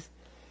kings,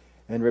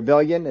 and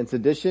rebellion and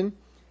sedition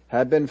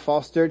have been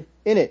fostered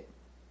in it,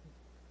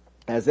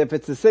 as if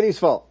it's the city's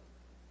fault.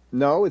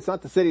 No, it's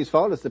not the city's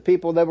fault, it's the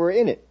people that were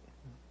in it.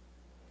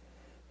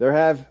 There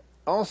have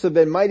also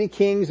been mighty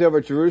kings over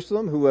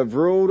Jerusalem who have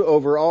ruled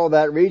over all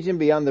that region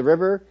beyond the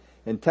river,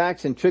 and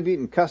tax and tribute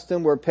and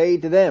custom were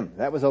paid to them.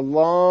 That was a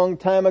long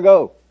time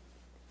ago.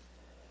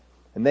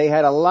 And they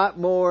had a lot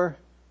more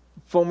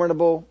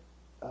formidable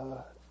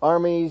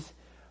armies,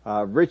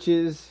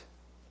 riches,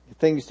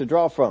 things to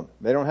draw from.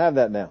 They don't have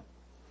that now.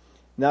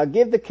 Now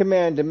give the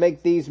command to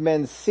make these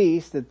men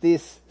cease, that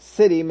this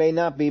city may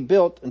not be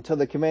built until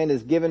the command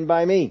is given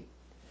by me.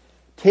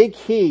 Take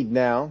heed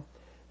now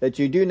that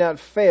you do not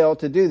fail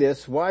to do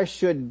this. Why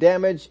should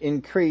damage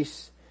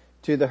increase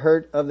to the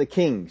hurt of the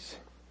kings?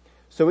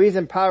 So he's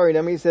empowering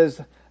them. He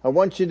says, I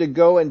want you to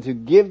go and to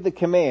give the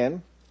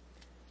command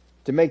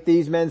to make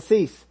these men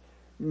cease.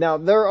 Now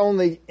they're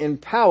only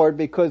empowered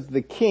because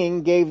the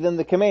king gave them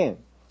the command.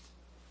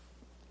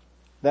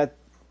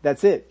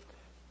 That's it.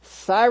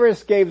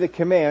 Cyrus gave the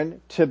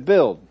command to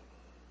build.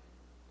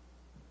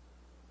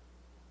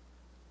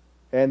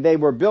 And they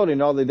were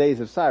building all the days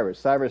of Cyrus.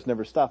 Cyrus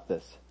never stopped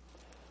this.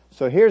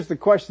 So here's the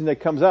question that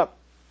comes up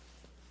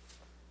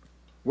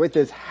with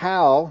this: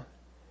 how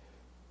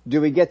do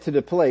we get to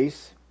the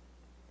place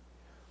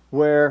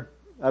where,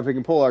 if we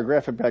can pull our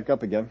graphic back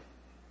up again,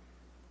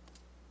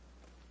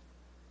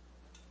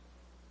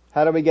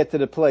 how do we get to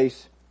the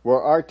place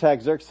where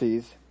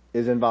Artaxerxes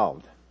is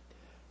involved?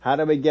 How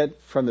do we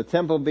get from the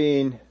temple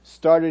being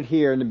started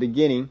here in the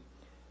beginning,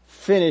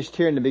 finished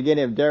here in the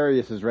beginning of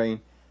Darius's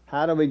reign,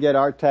 how do we get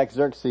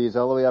Artaxerxes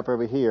all the way up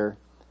over here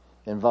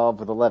involved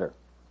with the letter?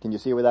 Can you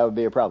see where that would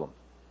be a problem?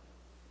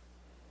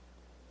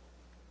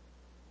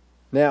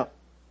 Now,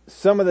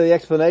 some of the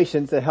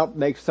explanations that help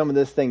make some of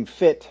this thing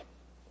fit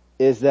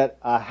is that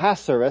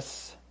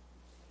Ahasuerus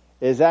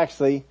is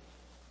actually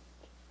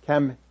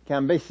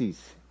Cambyses,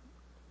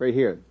 right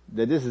here.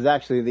 That this is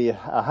actually the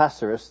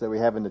Ahasuerus that we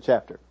have in the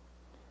chapter.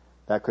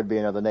 That could be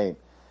another name.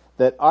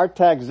 That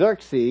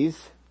Artaxerxes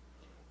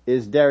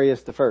is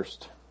Darius the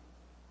First.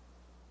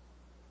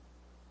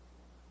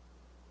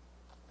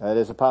 That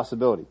is a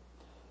possibility.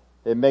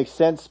 It makes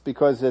sense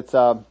because it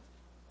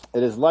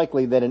is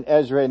likely that in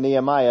Ezra and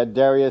Nehemiah,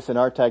 Darius and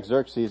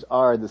Artaxerxes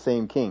are the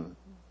same king.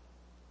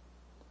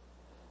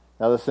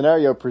 Now the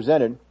scenario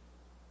presented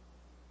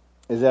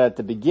is that at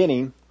the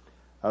beginning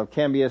of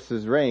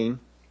Cambyses' reign,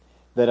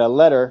 that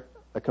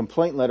a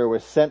complaint letter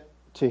was sent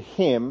to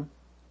him,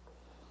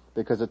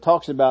 because it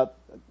talks about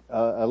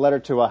a letter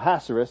to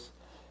Ahasuerus,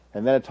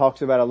 and then it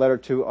talks about a letter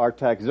to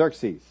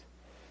Artaxerxes.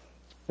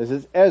 This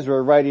is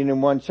Ezra writing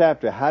in one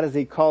chapter. How does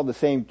he call the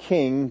same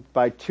king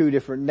by two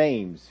different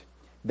names?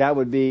 That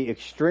would be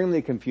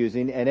extremely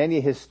confusing, and any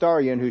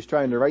historian who's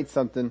trying to write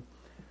something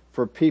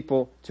for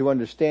people to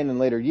understand in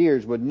later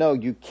years would know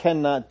you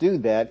cannot do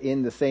that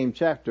in the same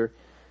chapter.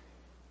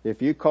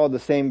 If you call the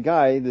same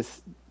guy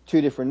this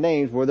two different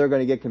names, well, they're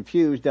going to get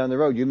confused down the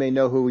road. You may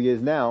know who he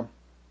is now,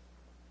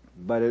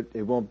 but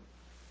it won't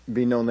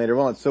be known later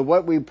on. So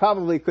what we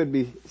probably could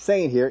be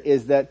saying here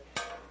is that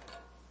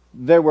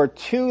there were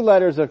two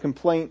letters of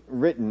complaint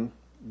written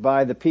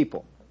by the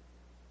people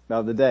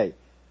of the day.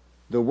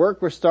 The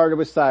work was started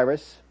with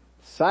Cyrus.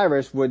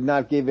 Cyrus would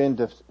not give in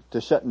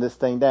to shutting this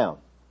thing down.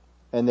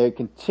 And they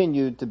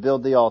continued to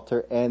build the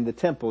altar and the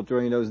temple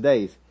during those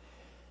days.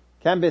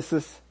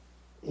 Cambyses,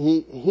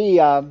 he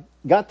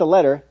got the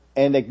letter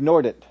and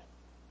ignored it.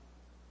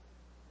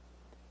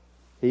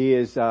 He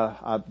is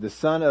the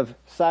son of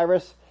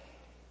Cyrus.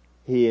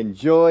 He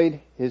enjoyed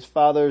his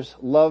father's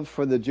love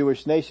for the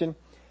Jewish nation.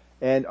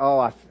 And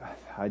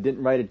I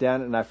didn't write it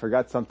down and I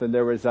forgot something.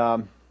 There was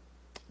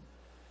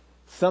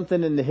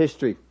something in the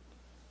history.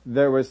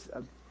 There was,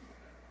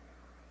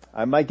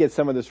 I might get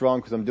some of this wrong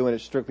because I'm doing it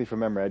strictly from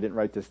memory. I didn't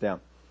write this down.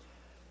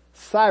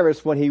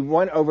 Cyrus, when he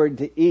went over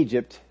to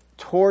Egypt,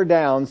 tore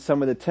down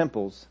some of the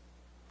temples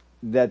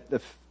that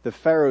the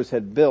pharaohs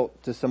had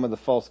built to some of the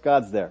false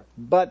gods there.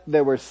 But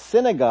there were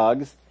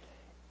synagogues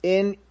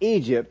in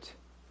Egypt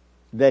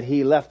that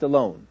he left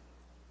alone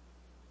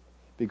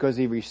because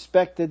he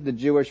respected the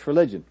Jewish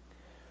religion,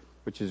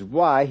 which is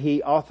why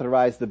he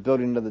authorized the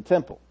building of the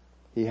temple.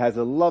 He has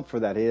a love for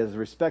that. He has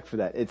respect for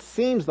that. It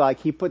seems like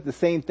he put the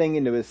same thing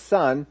into his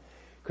son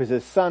because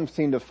his son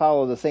seemed to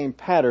follow the same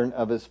pattern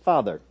of his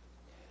father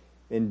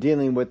in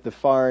dealing with the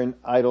foreign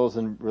idols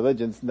and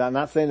religions. Now, I'm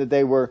not saying that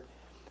they were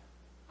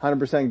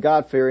 100%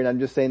 God-fearing. I'm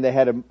just saying they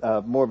had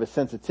more of a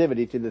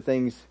sensitivity to the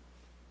things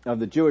of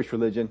the Jewish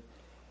religion.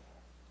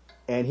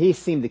 And he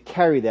seemed to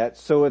carry that.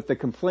 So if the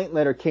complaint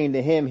letter came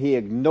to him, he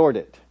ignored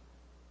it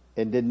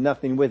and did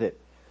nothing with it.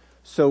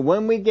 So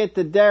when we get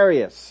to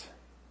Darius,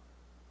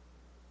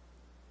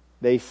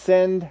 they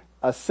send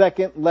a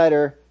second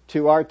letter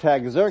to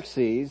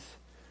Artaxerxes,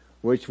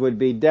 which would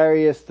be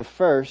Darius the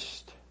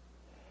First.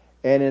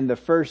 And in the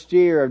first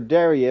year of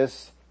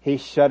Darius, he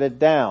shut it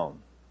down.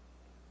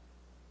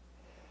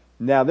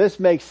 Now this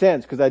makes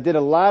sense because I did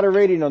a lot of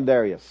reading on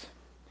Darius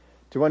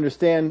to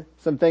understand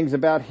some things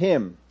about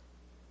him.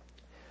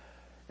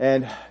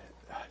 And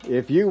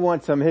if you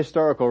want some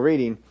historical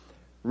reading,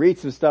 read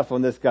some stuff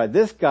on this guy.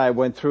 This guy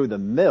went through the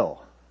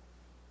mill.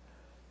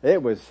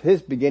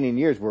 His beginning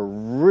years were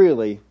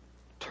really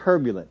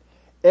turbulent.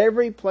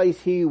 Every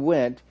place he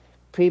went,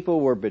 people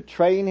were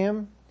betraying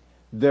him.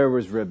 There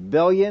was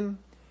rebellion.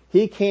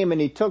 He came and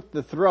he took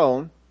the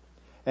throne,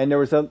 and there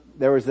was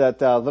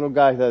that little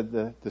guy,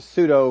 the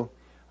pseudo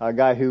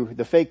guy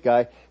the fake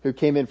guy who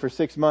came in for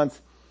 6 months.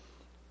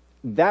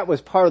 That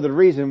was part of the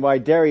reason why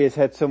Darius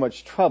had so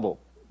much trouble,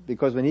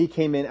 because when he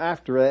came in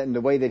after it, and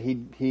the way that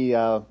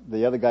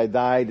the other guy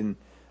died,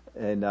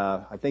 and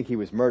I think he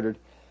was murdered,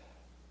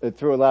 it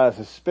threw a lot of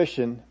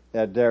suspicion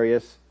at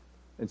Darius,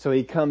 and so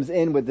he comes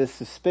in with this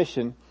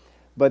suspicion.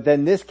 But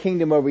then this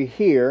kingdom over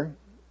here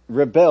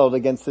rebelled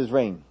against his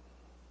reign.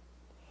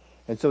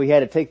 And so he had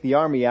to take the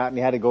army out and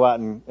he had to go out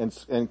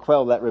and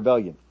quell that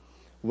rebellion.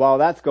 While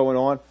that's going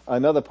on,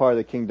 another part of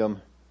the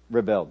kingdom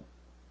rebelled.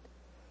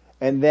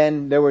 And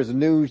then there was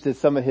news that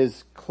some of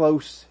his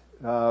close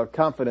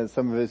confidants,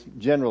 some of his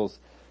generals,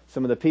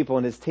 some of the people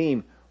in his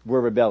team were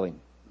rebelling.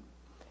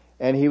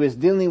 And he was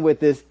dealing with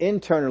this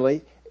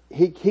internally.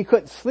 He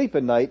couldn't sleep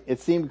at night, it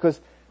seemed, because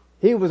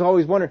he was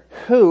always wondering,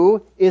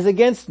 who is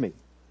against me?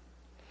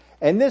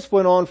 And this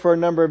went on for a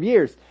number of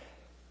years.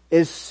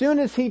 As soon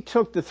as he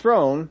took the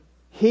throne,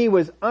 he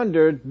was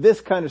under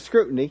this kind of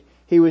scrutiny.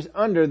 He was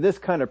under this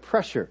kind of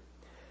pressure.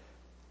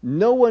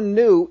 No one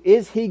knew,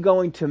 is he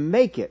going to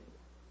make it?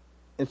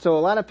 And so a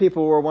lot of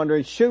people were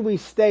wondering, should we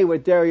stay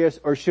with Darius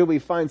or should we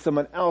find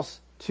someone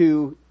else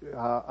to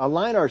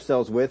align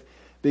ourselves with?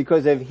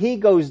 Because if he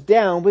goes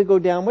down, we go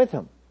down with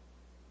him.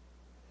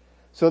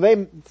 So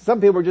some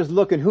people were just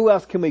looking, who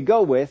else can we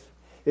go with?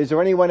 Is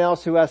there anyone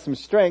else who has some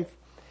strength?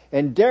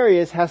 And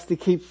Darius has to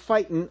keep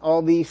fighting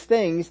all these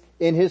things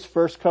in his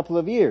first couple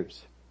of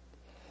years.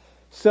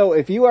 So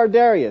if you are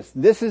Darius,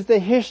 this is the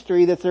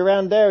history that's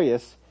around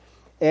Darius.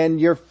 And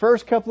your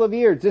first couple of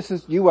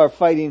years, you are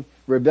fighting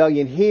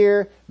rebellion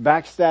here,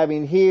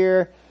 backstabbing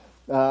here,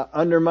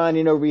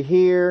 undermining over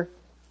here.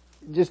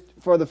 Just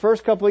for the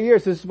first couple of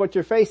years, this is what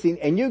you're facing.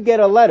 And you get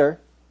a letter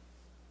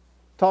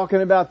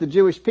talking about the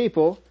Jewish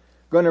people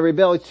going to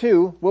rebel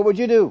too. What would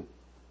you do?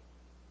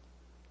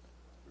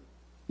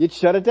 You'd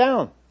shut it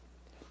down.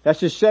 Let's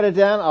just shut it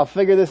down. I'll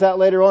figure this out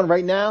later on.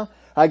 Right now,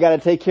 I gotta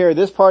take care of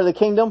this part of the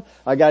kingdom.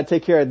 I gotta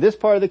take care of this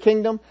part of the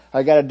kingdom.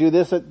 I gotta deal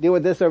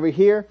with this over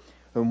here.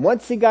 And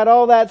once he got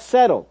all that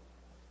settled,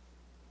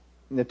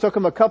 and it took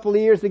him a couple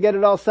of years to get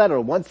it all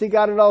settled. Once he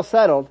got it all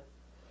settled,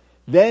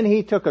 then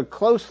he took a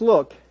close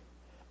look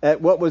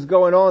at what was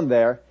going on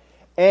there,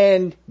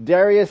 and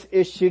Darius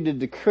issued a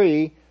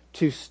decree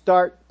to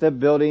start the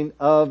building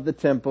of the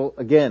temple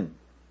again,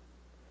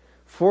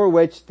 for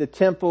which the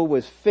temple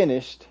was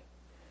finished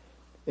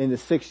in the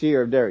 6th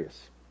year of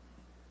Darius.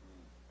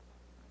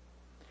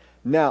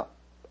 Now,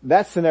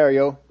 that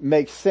scenario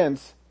makes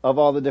sense of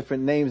all the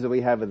different names that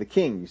we have of the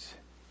kings.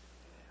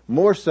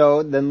 More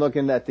so than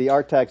looking at the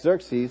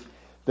Artaxerxes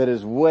that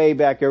is way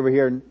back over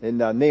here in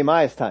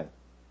Nehemiah's time.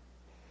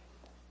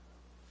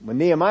 When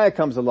Nehemiah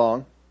comes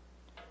along,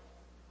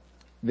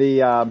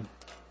 the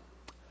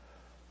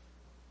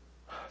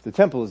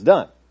temple is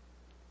done.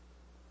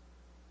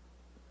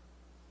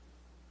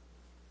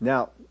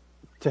 Now,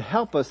 to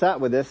help us out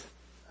with this,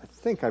 I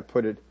think I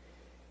put it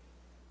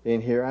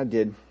in here. I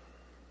did.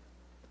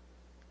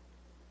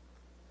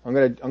 I'm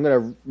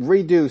gonna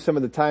redo some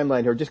of the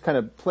timeline here, just kind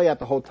of play out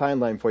the whole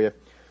timeline for you.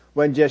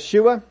 When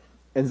Jeshua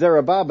and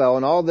Zerubbabel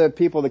and all the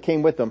people that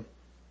came with them,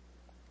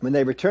 when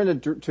they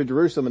returned to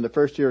Jerusalem in the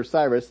 1st year of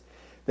Cyrus,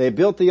 they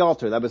built the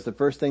altar. That was the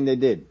first thing they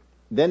did.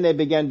 Then they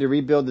began to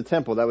rebuild the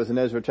temple. That was in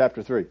Ezra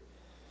chapter 3.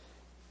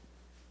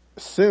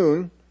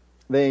 Soon,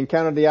 they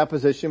encountered the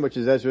opposition, which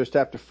is Ezra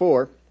chapter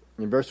 4,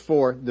 in verse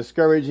 4,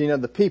 discouraging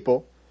of the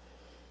people,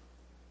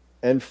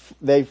 and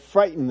they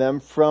frightened them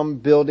from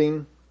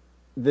building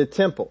the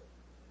temple.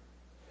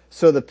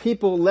 So the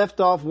people left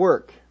off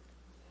work.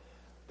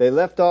 They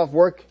left off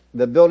work,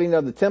 the building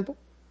of the temple,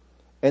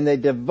 and they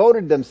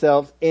devoted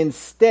themselves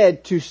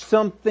instead to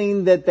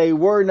something that they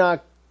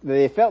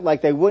felt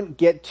like they wouldn't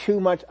get too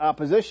much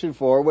opposition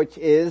for, which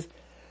is,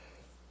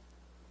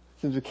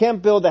 since we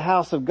can't build the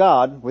house of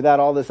God without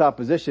all this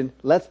opposition,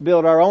 let's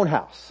build our own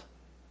house.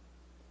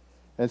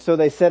 And so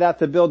they set out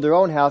to build their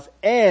own house,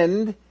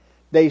 and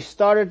they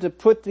started to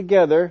put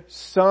together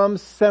some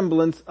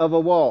semblance of a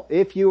wall.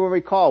 If you will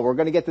recall, we're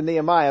going to get to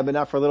Nehemiah, but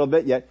not for a little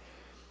bit yet.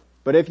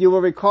 But if you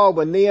will recall,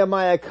 when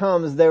Nehemiah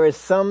comes, there is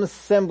some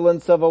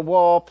semblance of a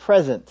wall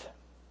present.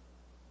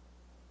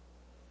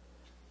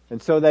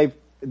 And so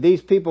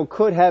these people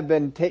could have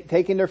been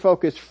taking their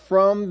focus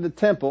from the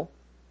temple.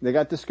 They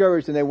got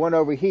discouraged and they went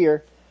over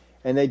here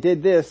and they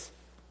did this.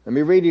 Let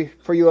me read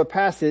for you a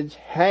passage,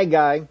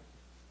 Haggai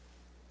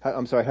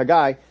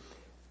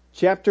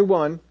chapter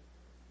 1,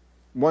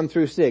 1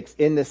 through 6.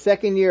 In the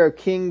 2nd year of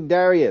King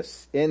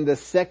Darius,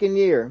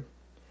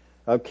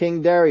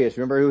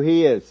 remember who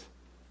he is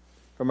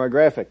from our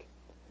graphic.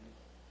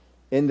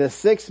 In the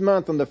 6th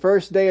month, on the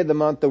 1st day of the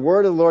month, the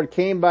word of the Lord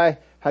came by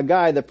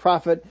Haggai the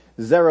prophet,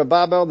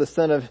 Zerubbabel the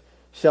son of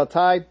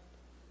Shealtiel,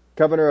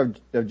 governor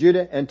of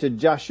Judah, and to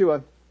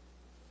Joshua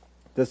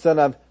the son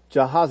of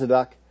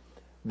Jehozadak,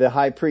 the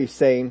high priest,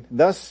 saying,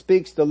 Thus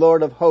speaks the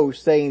Lord of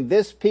hosts, saying,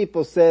 This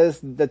people says,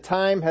 the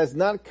time has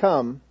not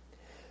come,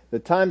 the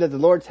time that the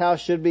Lord's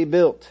house should be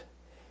built.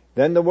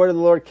 Then the word of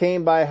the Lord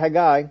came by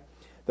Haggai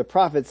the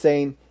prophet,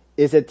 saying,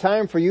 Is it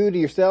time for you to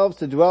yourselves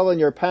to dwell in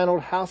your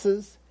paneled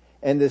houses,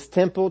 and this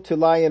temple to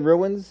lie in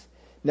ruins?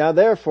 Now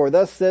therefore,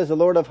 thus says the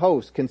Lord of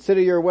hosts, consider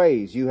your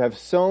ways. You have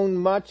sown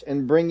much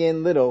and bring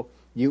in little.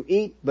 You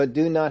eat, but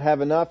do not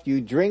have enough.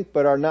 You drink,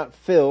 but are not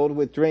filled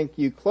with drink.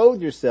 You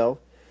clothe yourself,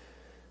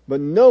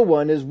 but no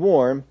one is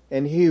warm.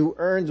 And he who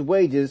earns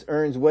wages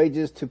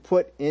to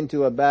put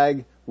into a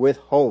bag with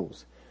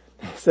holes.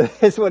 So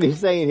that's what he's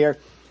saying here.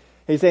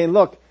 He's saying,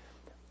 look,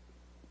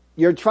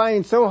 you're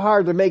trying so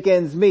hard to make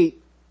ends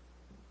meet,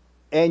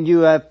 and you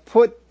have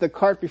put the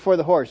cart before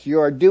the horse. You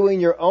are doing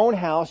your own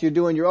house, you're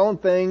doing your own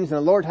things, and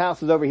the Lord's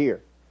house is over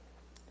here.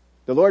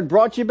 The Lord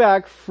brought you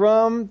back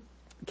from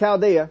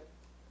Chaldea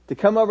to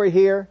come over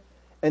here,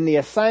 and the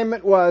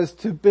assignment was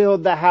to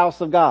build the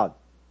house of God.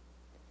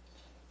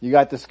 You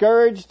got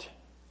discouraged,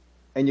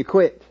 and you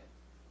quit,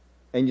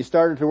 and you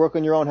started to work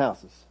on your own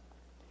houses.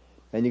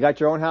 And you got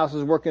your own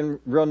houses working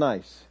real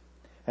nice,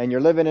 and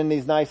you're living in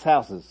these nice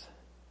houses.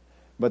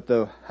 But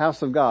the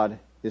house of God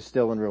is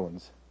still in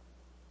ruins.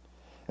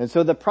 And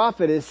so the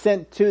prophet is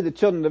sent to the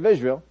children of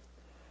Israel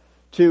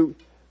to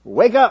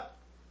wake up,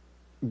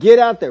 get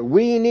out there.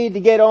 We need to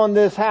get on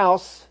this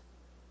house,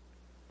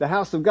 the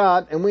house of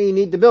God, and we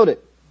need to build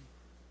it.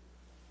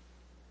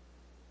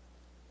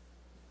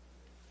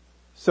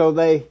 So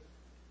they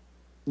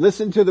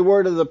listened to the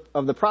word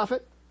of the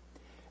prophet,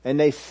 and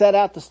they set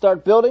out to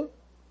start building.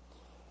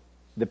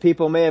 The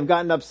people may have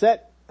gotten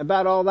upset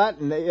about all that,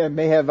 and they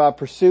may have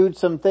pursued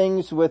some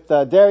things with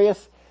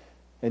Darius.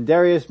 And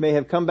Darius may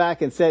have come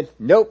back and said,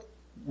 nope,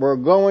 we're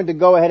going to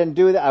go ahead and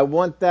do that. I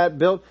want that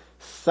built.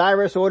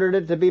 Cyrus ordered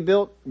it to be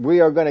built. We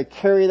are going to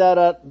carry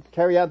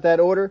out that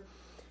order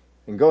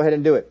and go ahead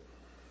and do it.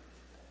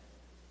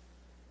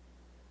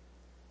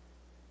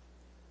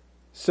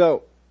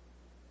 So,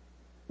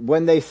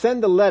 when they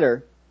send the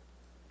letter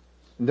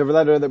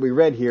that we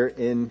read here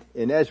in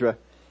Ezra,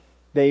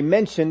 they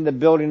mention the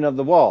building of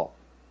the wall.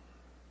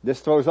 This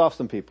throws off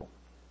some people,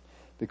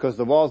 because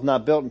the wall's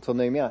not built until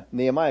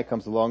Nehemiah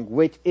comes along,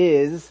 which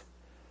is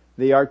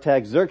the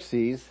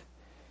Artaxerxes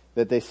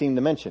that they seem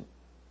to mention.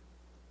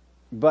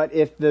 But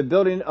if the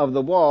building of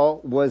the wall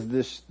was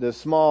the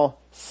small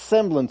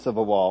semblance of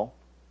a wall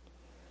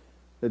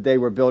that they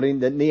were building,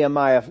 that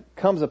Nehemiah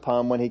comes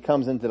upon when he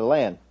comes into the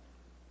land,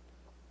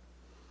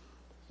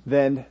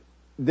 then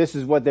this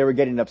is what they were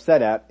getting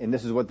upset at, and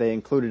this is what they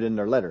included in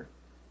their letter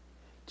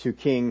to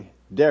King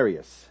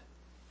Darius.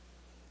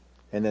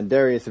 And then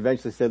Darius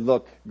eventually said,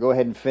 look, go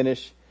ahead and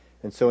finish.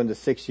 And so in the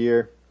 6th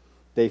year,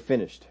 they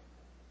finished.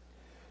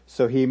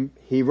 So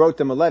he wrote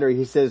them a letter.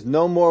 He says,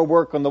 no more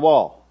work on the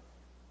wall.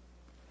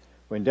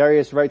 When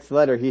Darius writes the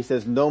letter, he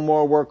says, no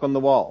more work on the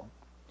wall.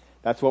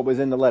 That's what was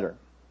in the letter.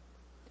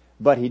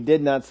 But he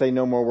did not say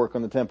no more work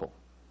on the temple.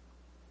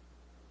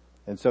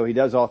 And so he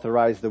does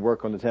authorize the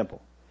work on the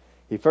temple.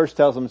 He first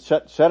tells them,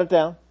 shut it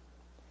down.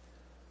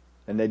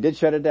 And they did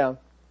shut it down.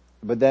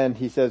 But then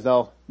he says,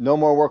 no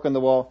more work on the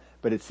wall.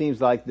 But it seems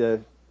like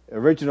the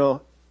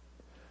original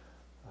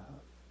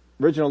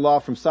law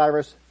from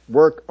Cyrus,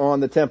 work on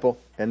the temple,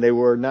 and they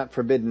were not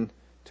forbidden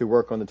to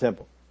work on the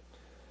temple.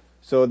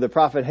 So the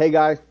prophet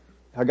Haggai,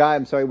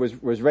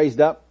 was raised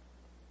up.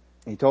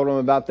 He told them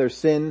about their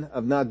sin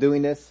of not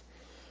doing this,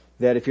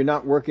 that if you're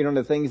not working on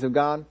the things of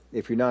God,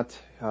 if you're not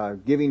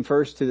giving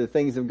first to the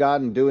things of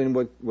God and doing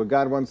what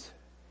God wants,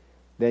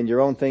 then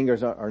your own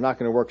things are not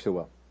going to work so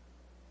well.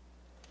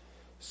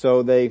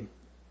 So they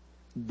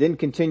didn't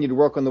continue to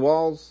work on the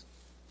walls.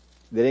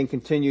 They didn't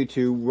continue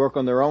to work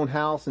on their own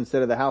house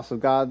instead of the house of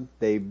God.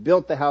 They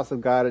built the house of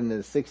God, and in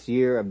the 6th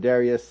year of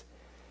Darius,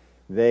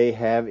 they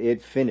have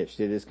it finished.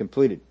 It is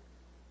completed.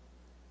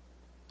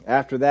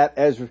 After that,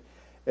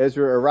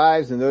 Ezra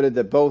arrives and noted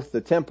that both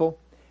the temple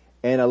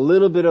and a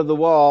little bit of the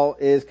wall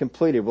is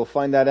completed. We'll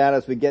find that out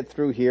as we get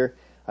through here.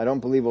 I don't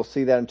believe we'll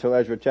see that until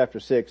Ezra chapter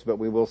 6, but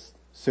we will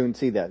soon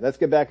see that. Let's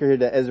get back here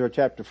to Ezra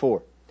chapter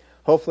 4.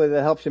 Hopefully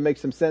that helps you make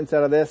some sense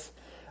out of this.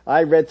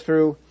 I read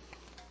through,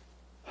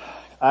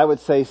 I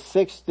would say,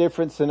 6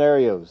 different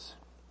scenarios.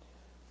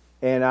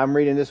 And I'm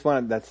reading this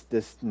one. This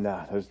is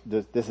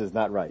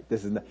not right.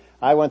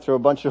 I went through a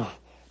bunch of,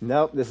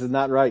 nope, this is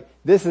not right.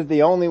 This is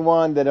the only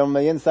one that on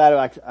the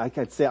inside I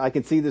could say, I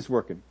can see this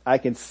working. I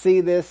can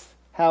see this,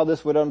 how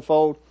this would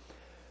unfold.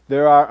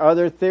 There are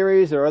other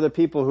theories. There are other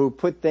people who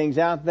put things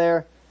out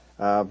there.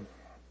 I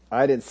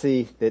didn't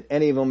see that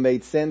any of them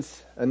made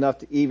sense enough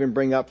to even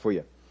bring up for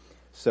you.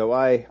 So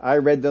I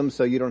read them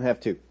so you don't have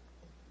to.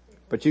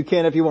 But you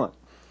can if you want.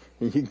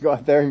 You can go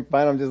out there and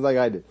find them just like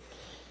I did.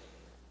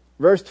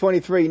 Verse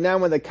 23, now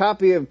when the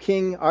copy of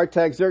King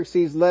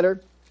Artaxerxes'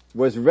 letter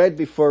was read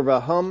before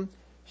Rahum,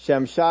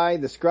 Shimshai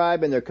the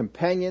scribe and their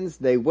companions,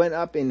 they went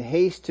up in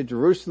haste to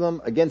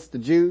Jerusalem against the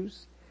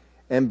Jews,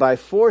 and by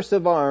force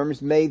of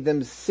arms made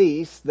them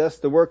cease. Thus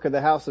the work of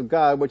the house of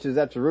God, which is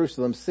at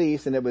Jerusalem,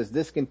 ceased, and it was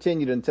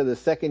discontinued until the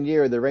 2nd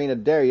year of the reign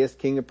of Darius,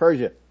 king of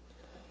Persia.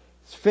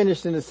 It's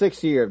finished in the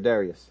 6th year of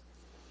Darius.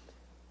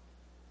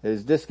 It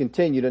is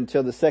discontinued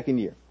until the 2nd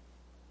year.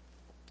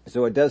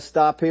 So it does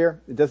stop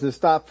here. It doesn't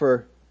stop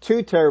for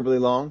too terribly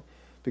long,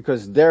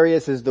 because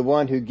Darius is the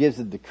one who gives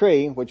the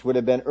decree, which would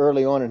have been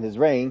early on in his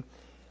reign,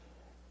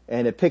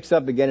 and it picks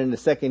up again in the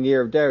 2nd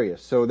year of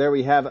Darius. So there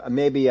we have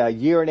maybe a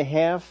year and a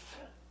half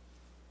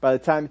by the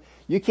time.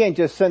 You can't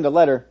just send a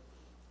letter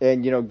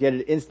and, get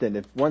it instant.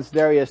 If once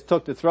Darius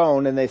took the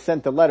throne and they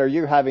sent the letter,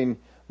 you're having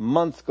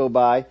months go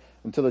by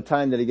until the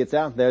time that he gets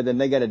out there. Then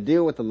they got to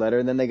deal with the letter,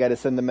 and then they got to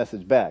send the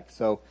message back.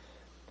 So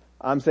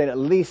I'm saying at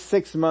least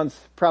 6 months,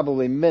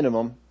 probably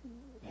minimum,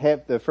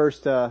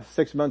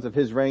 6 months of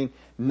his reign,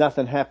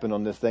 nothing happened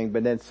on this thing.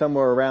 But then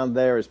somewhere around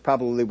there is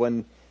probably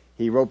when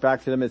he wrote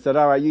back to them and said,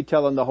 all right, you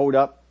tell them to hold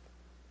up.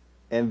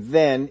 And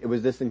then it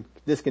was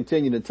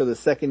discontinued until the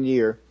second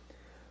year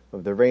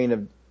of the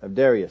reign of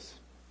Darius.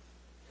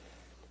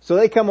 So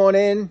they come on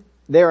in.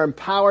 They're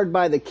empowered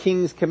by the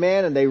king's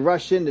command, and they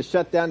rush in to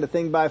shut down the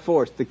thing by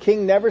force. The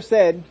king never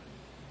said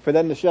for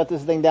them to shut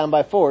this thing down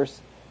by force.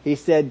 He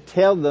said,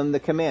 tell them the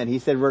command. He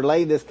said,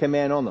 relay this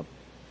command on them.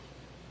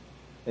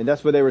 And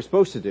that's what they were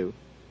supposed to do,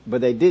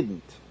 but they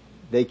didn't.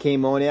 They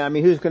came on in. I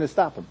mean, who's going to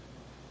stop them?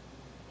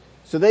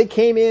 So they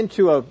came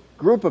into a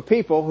group of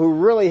people who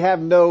really have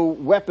no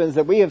weapons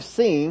that we have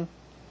seen.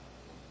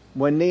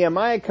 When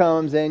Nehemiah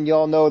comes in,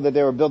 y'all know that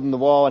they were building the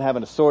wall and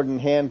having a sword in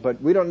hand,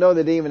 but we don't know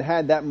that they even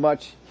had that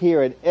much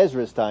here at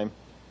Ezra's time,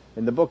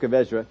 in the book of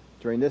Ezra,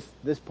 during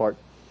this part.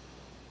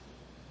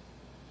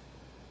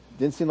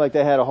 Didn't seem like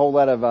they had a whole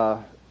lot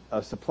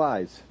of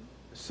supplies.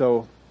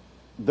 So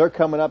they're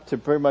coming up to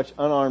pretty much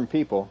unarmed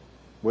people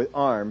with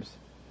arms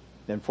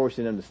and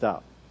forcing them to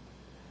stop.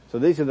 So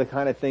these are the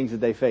kind of things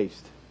that they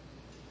faced.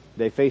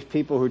 They faced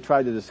people who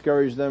tried to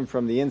discourage them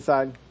from the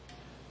inside.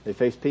 They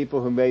faced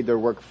people who made their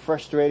work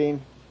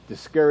frustrating,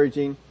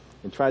 discouraging,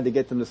 and tried to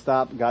get them to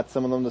stop, got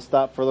some of them to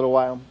stop for a little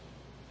while,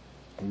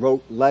 and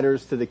wrote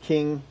letters to the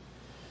king.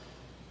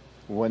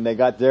 When they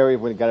got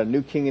Darius, when they got a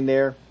new king in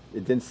there,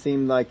 it didn't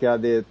seem like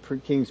the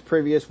kings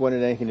previous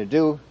wanted anything to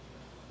do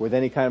with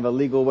any kind of a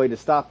legal way to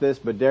stop this,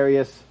 but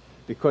Darius,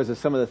 because of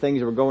some of the things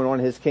that were going on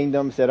in his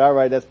kingdom, said, all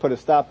right, let's put a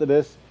stop to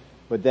this.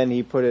 But then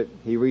he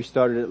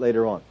restarted it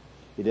later on.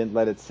 He didn't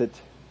let it sit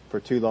for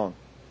too long.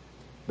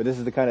 But this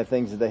is the kind of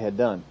things that they had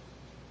done.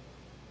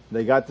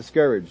 They got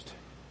discouraged.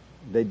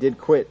 They did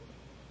quit.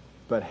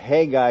 But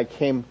Haggai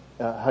came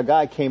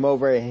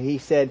over and he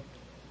said,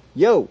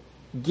 yo,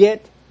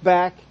 get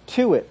back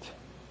to it.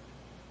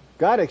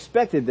 God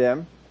expected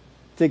them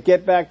to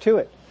get back to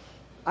it.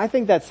 I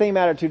think that same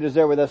attitude is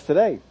there with us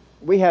today.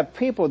 We have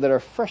people that are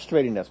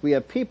frustrating us. We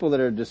have people that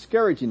are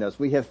discouraging us.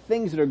 We have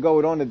things that are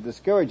going on that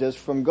discourage us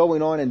from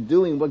going on and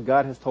doing what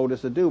God has told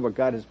us to do, what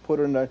God has put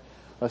on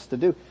us to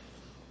do.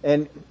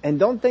 And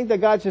don't think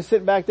that God should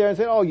sit back there and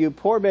say, oh, you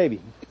poor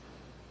baby.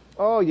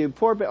 Oh, you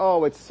poor baby.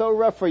 Oh, it's so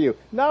rough for you.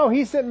 No,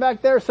 he's sitting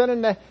back there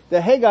sending the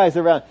Haggai's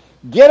around.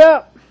 Get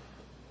up.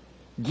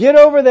 Get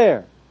over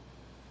there.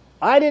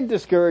 I didn't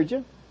discourage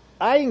you.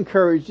 I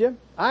encouraged you.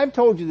 I've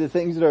told you the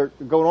things that are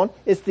going on.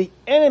 It's the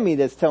enemy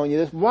that's telling you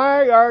this.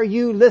 Why are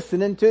you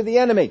listening to the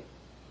enemy?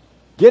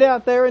 Get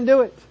out there and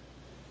do it.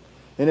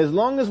 And as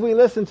long as we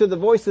listen to the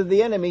voice of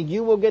the enemy,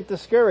 you will get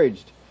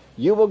discouraged.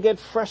 You will get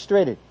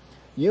frustrated.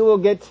 You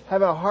will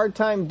have a hard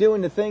time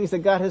doing the things that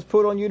God has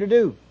put on you to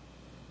do.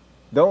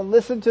 Don't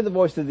listen to the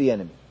voice of the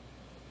enemy.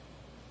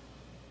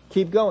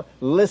 Keep going.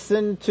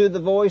 Listen to the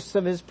voice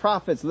of his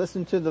prophets.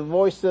 Listen to the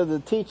voice of the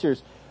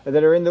teachers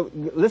that are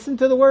listen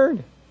to the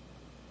word.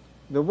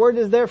 The word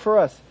is there for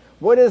us.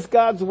 What does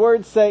God's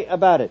word say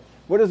about it?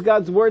 What does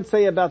God's word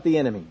say about the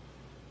enemy?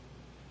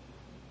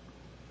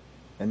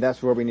 And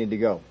that's where we need to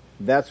go.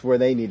 That's where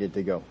they needed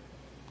to go.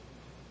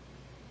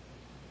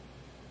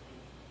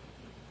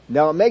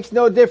 Now it makes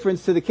no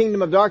difference to the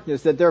kingdom of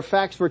darkness that their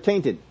facts were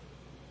tainted,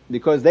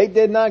 because they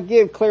did not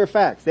give clear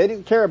facts. They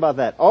didn't care about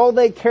that. All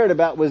they cared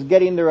about was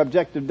getting their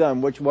objective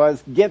done, which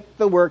was get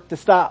the work to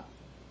stop.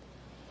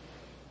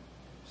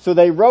 So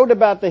they wrote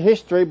about the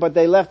history, but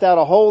they left out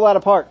a whole lot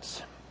of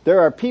parts. There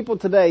are people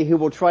today who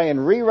will try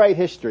and rewrite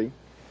history,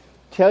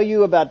 tell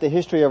you about the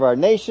history of our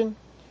nation,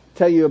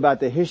 tell you about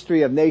the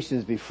history of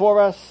nations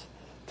before us,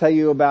 tell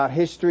you about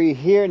history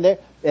here and there,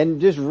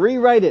 and just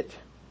rewrite it.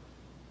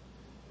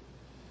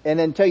 And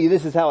then tell you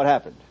this is how it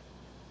happened.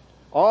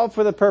 All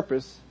for the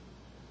purpose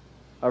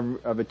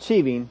of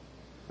achieving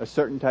a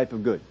certain type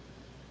of good.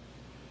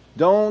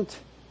 Don't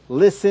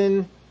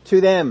listen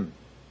to them.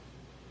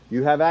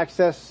 You have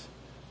access.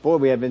 Boy,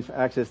 we have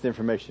access to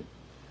information.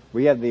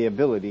 We have the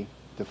ability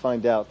to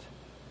find out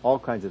all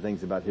kinds of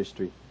things about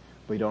history.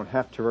 We don't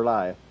have to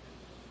rely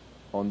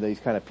on these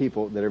kind of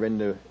people that are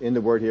in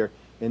the word here,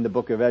 in the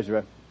book of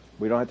Ezra.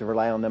 We don't have to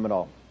rely on them at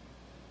all.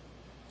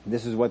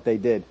 This is what they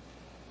did.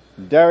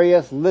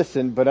 Darius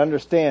listened, but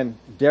understand,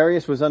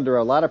 Darius was under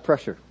a lot of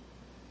pressure.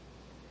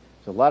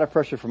 There's a lot of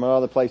pressure from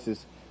other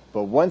places.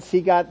 But once he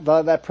got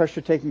that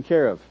pressure taken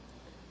care of,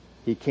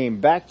 he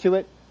came back to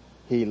it.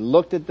 He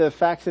looked at the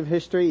facts of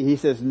history. He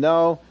says,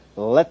 no,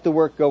 let the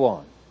work go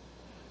on.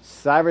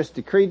 Cyrus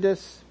decreed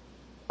this.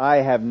 I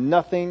have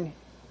nothing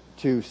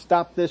to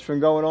stop this from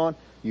going on.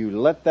 You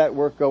let that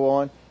work go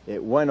on.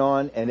 It went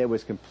on, and it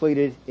was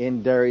completed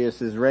in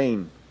Darius's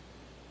reign.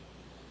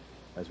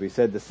 As we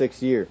said, the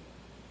 6th year.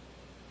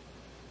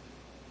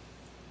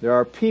 There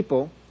are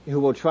people who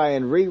will try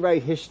and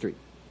rewrite history.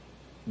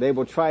 They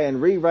will try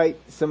and rewrite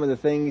some of the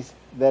things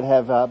that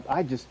have,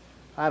 I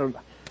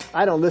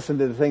don't listen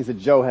to the things that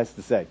Joe has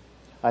to say.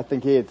 I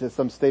think it's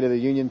some State of the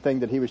Union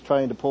thing that he was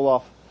trying to pull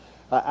off.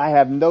 I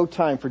have no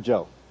time for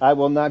Joe. I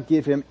will not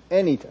give him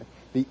any time.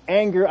 The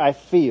anger I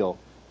feel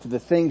to the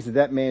things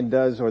that man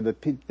does or the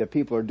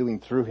people are doing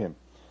through him.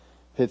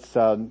 hits,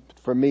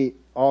 for me,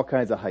 all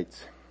kinds of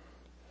heights.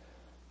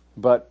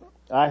 But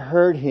I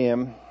heard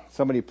him,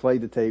 somebody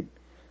played the tape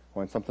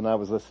on something I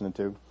was listening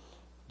to,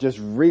 just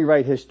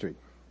rewrite history.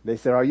 They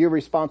said, are you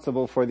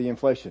responsible for the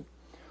inflation?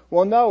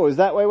 Well, no, it was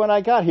that way when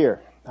I got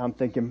here. I'm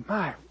thinking,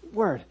 my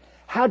word,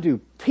 how do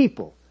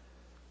people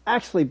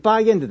actually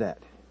buy into that?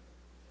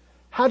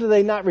 How do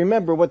they not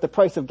remember what the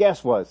price of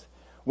gas was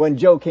when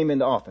Joe came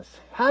into office?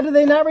 How do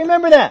they not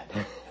remember that?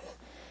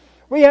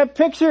 We have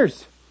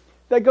pictures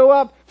that go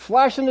up,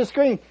 flash on the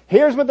screen.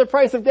 Here's what the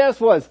price of gas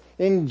was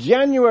in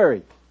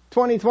January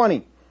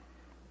 2020.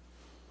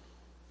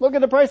 Look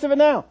at the price of it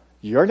now.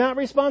 You're not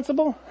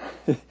responsible.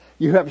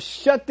 You have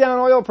shut down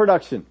oil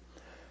production.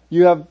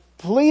 You have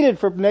pleaded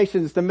for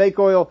nations to make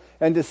oil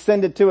and to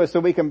send it to us so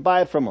we can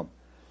buy it from them.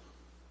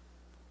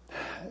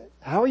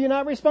 How are you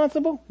not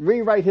responsible?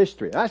 Rewrite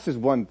history. That's just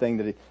one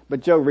thing but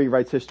Joe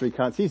rewrites history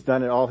constantly. He's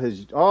done it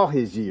all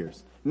his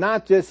years.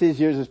 Not just his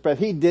years as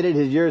president. He did it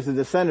his years as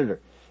a senator.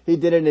 He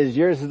did it in his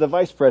years as the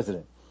vice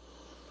president.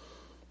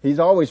 He's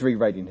always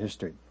rewriting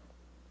history.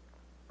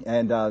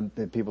 And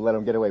people let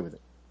him get away with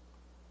it.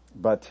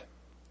 But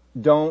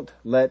don't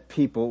let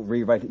people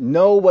rewrite it.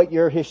 Know what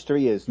your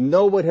history is.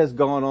 Know what has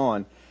gone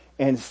on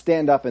and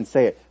stand up and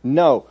say it.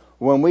 No,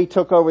 when we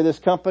took over this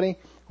company,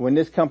 when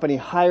this company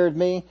hired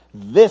me,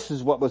 this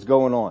is what was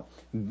going on.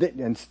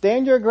 And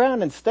stand your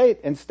ground and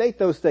state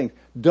those things.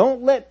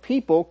 Don't let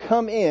people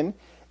come in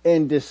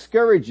and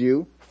discourage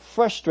you,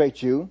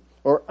 frustrate you,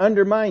 or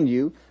undermine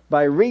you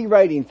by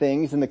rewriting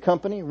things in the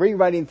company,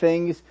 rewriting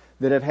things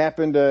that have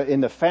happened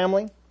in the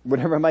family,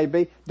 whatever it might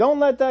be. Don't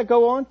let that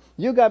go on.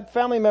 You got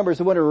family members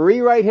who want to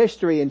rewrite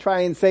history and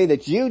try and say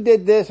that you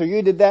did this or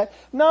you did that.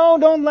 No,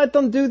 don't let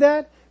them do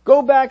that.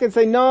 Go back and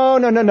say, no.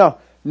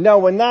 No,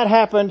 when that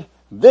happened,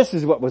 this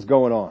is what was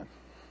going on.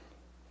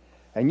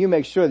 And you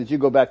make sure that you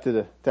go back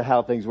to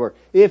how things were.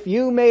 If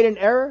you made an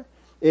error,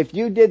 if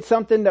you did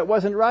something that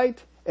wasn't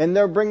right, and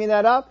they're bringing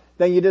that up,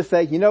 then you just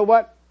say, you know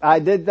what? I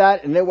did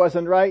that and it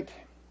wasn't right.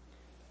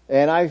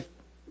 And I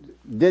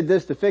did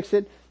this to fix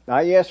it.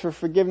 I asked for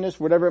forgiveness,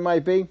 whatever it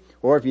might be.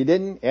 Or if you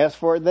didn't, ask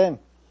for it then.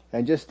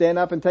 And just stand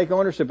up and take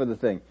ownership of the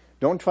thing.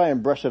 Don't try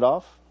and brush it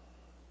off.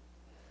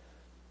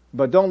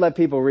 But don't let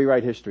people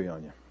rewrite history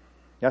on you.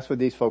 That's what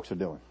these folks are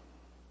doing.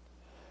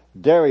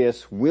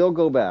 Darius will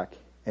go back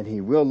and he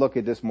will look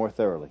at this more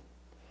thoroughly.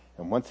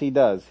 And once he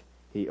does,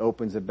 he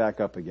opens it back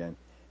up again.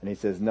 And he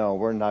says, no,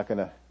 we're not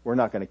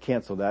gonna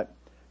cancel that.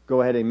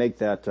 Go ahead and make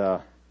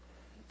that,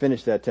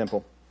 finish that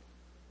temple.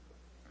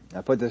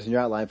 I put this in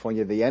your outline for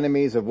you. The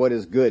enemies of what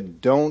is good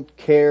don't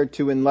care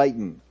to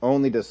enlighten,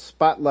 only to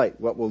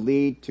spotlight what will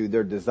lead to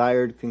their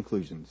desired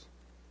conclusions.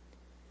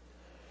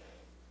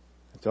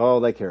 That's all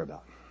they care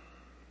about.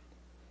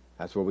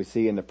 That's what we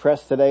see in the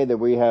press today that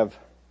we have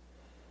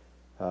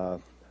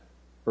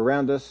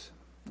around us.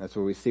 That's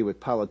what we see with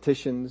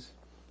politicians.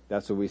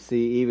 That's what we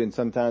see even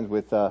sometimes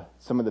with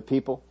some of the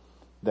people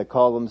that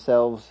call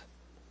themselves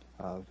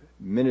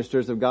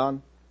ministers of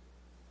God.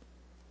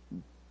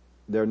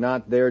 They're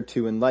not there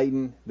to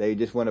enlighten. They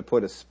just want to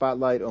put a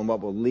spotlight on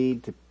what will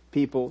lead to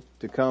people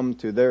to come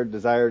to their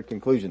desired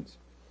conclusions.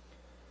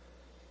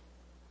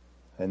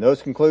 And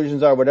those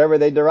conclusions are whatever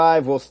they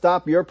derive will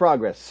stop your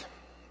progress.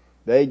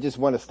 They just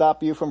want to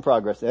stop you from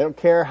progress. They don't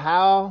care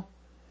how.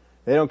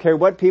 They don't care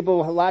what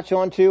people latch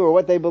onto or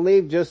what they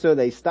believe, just so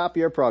they stop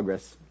your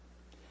progress.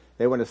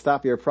 They want to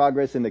stop your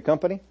progress in the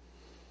company,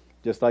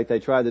 just like they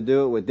tried to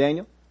do it with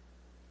Daniel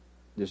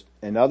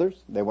and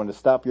others. They want to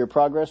stop your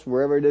progress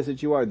wherever it is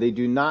that you are. They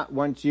do not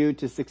want you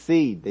to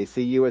succeed. They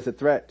see you as a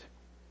threat.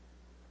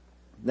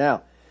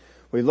 Now,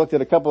 we looked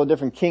at a couple of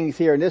different kings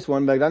here in this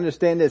one, but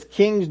understand this.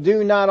 Kings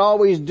do not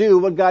always do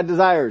what God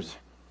desires.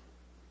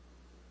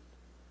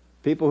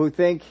 People who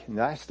think, and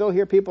I still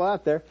hear people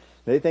out there,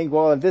 they think,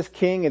 well, if this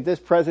king, if this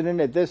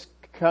president, if this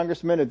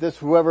congressman, if this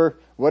whoever,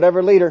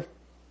 whatever leader,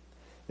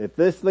 if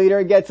this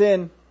leader gets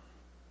in,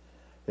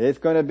 it's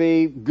going to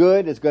be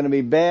good, it's going to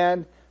be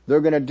bad.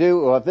 They're going to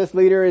do, well, if this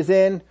leader is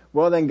in,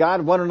 well, then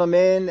God wanted them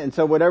in, and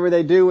so whatever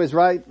they do is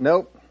right.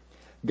 Nope.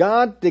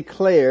 God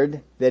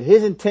declared that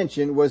his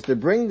intention was to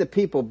bring the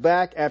people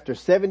back after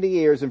 70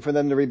 years and for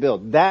them to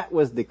rebuild. That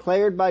was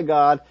declared by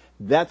God.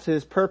 That's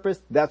his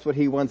purpose. That's what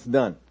he wants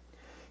done.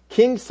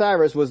 King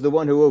Cyrus was the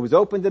one who was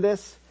open to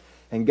this,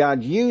 and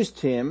God used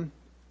him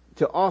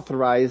to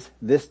authorize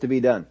this to be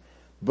done.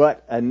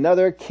 But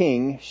another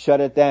king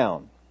shut it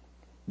down.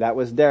 That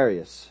was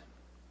Darius.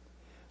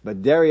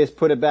 But Darius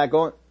put it back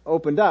on,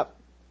 opened up,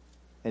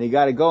 and he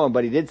got it going,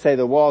 but he did say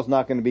the wall's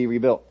not going to be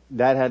rebuilt.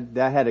 That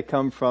had to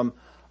come from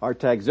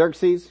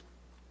Artaxerxes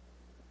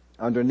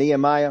under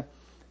Nehemiah.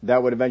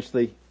 That would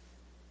eventually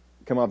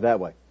come up that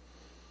way.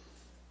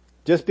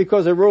 Just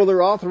because a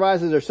ruler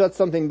authorizes or shuts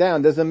something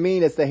down doesn't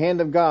mean it's the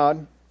hand of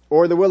God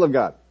or the will of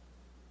God.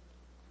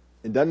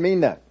 It doesn't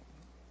mean that.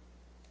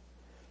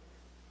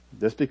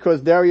 Just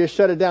because Darius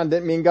shut it down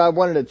didn't mean God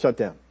wanted it shut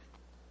down.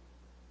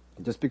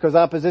 Just because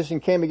opposition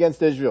came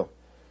against Israel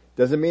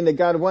doesn't mean that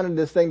God wanted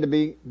this thing to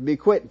be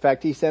quit. In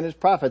fact, he sent his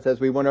prophets, as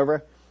we went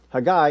over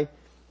Haggai,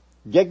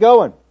 get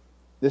going.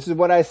 This is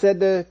what I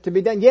said to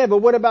be done. Yeah, but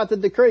what about the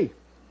decree?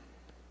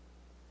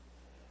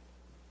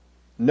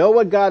 Know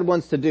what God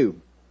wants to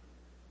do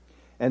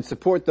and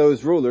support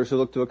those rulers who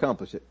look to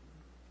accomplish it.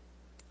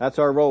 That's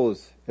our role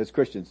as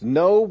Christians.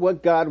 Know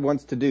what God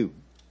wants to do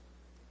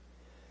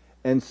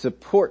and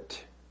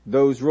support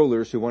those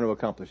rulers who want to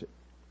accomplish it.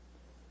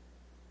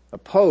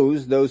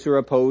 Oppose those who are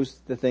opposed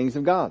to the things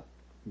of God.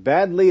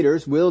 Bad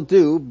leaders will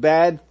do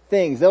bad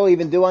things. They'll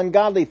even do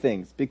ungodly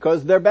things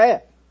because they're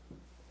bad.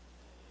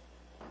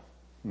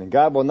 And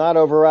God will not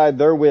override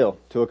their will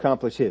to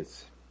accomplish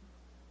His.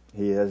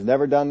 He has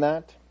never done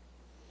that.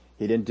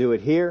 He didn't do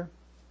it here.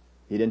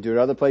 He didn't do it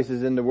other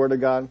places in the Word of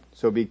God.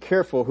 So be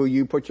careful who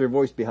you put your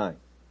voice behind.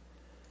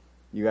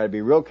 You gotta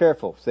be real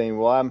careful saying,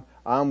 well,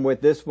 I'm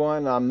with this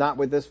one, I'm not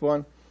with this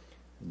one.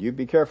 You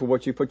be careful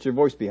what you put your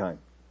voice behind.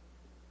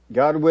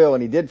 God will,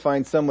 and He did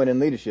find someone in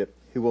leadership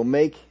who will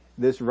make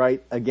this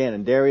right again.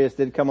 And Darius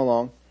did come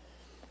along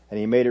and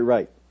he made it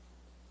right.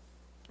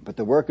 But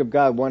the work of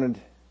God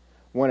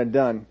wanted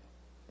done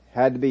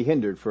had to be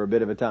hindered for a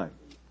bit of a time.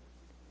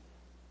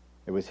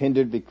 It was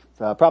hindered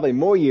probably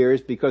more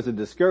years because of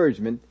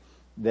discouragement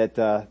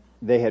that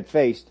they had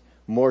faced,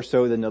 more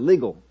so than the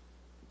legal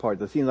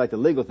part. It seemed like the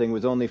legal thing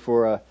was only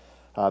for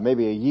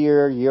maybe a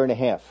year and a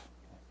half.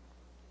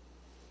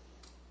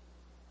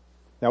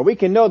 Now we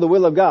can know the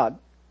will of God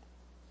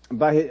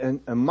by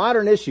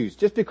modern issues.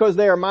 Just because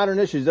they are modern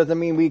issues doesn't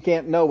mean we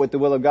can't know what the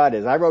will of God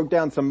is. I wrote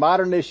down some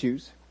modern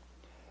issues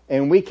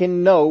and we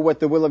can know what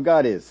the will of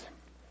God is.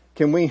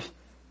 Can we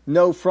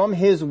know from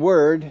His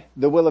Word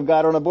the will of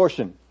God on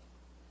abortion?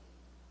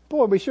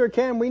 Boy, we sure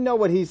can. We know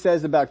what He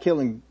says about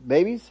killing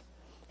babies.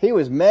 He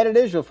was mad at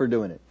Israel for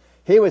doing it.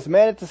 He was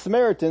mad at the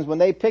Samaritans when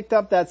they picked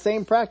up that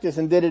same practice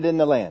and did it in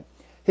the land.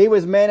 He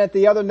was mad at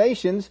the other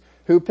nations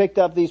who picked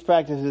up these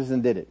practices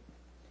and did it.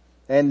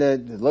 And the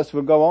list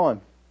would go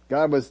on.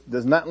 God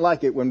does not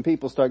like it when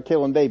people start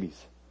killing babies,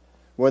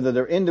 whether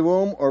they're in the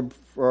womb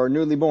or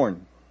newly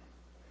born.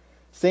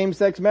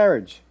 Same-sex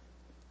marriage.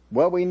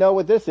 Well, we know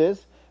what this is.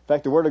 In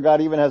fact, the Word of God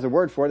even has a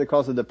word for it. It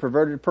calls it the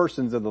perverted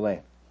persons of the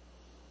land.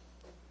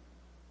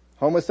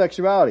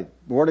 Homosexuality.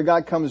 The Word of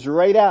God comes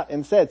right out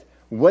and says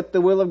what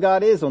the will of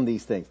God is on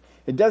these things.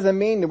 It doesn't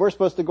mean that we're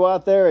supposed to go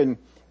out there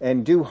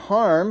and do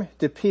harm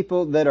to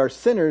people that are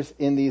sinners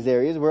in these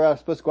areas. We're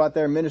supposed to go out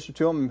there and minister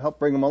to them and help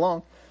bring them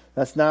along.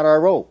 That's not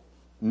our role.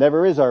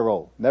 Never is our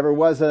role. Never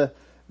was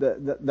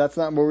that's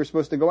not what we're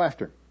supposed to go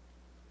after.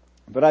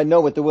 But I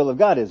know what the will of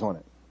God is on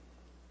it.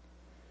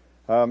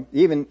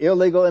 Even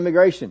illegal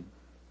immigration.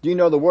 Do you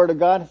know the Word of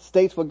God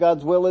states what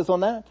God's will is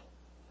on that?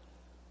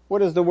 What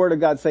does the Word of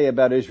God say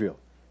about Israel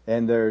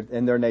and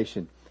their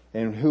nation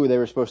and who they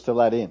were supposed to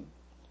let in?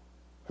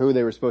 Who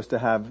they were supposed to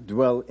have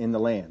dwell in the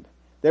land?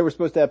 They were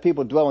supposed to have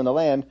people dwell in the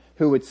land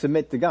who would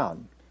submit to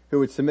God, who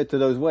would submit to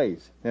those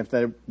ways. And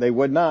if they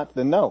would not,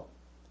 then no,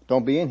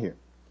 don't be in here.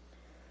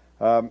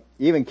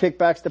 Even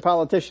kickbacks to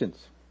politicians.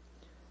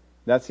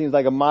 That seems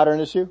like a modern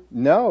issue?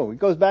 No, it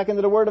goes back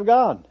into the Word of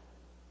God.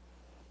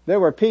 There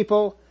were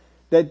people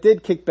that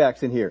did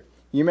kickbacks in here.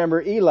 You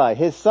remember Eli,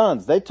 his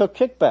sons, they took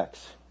kickbacks.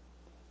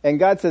 And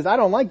God says, I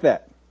don't like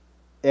that.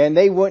 And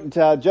they wouldn't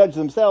judge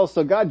themselves,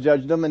 so God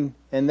judged them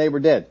and they were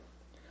dead.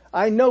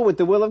 I know what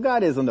the will of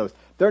God is on those.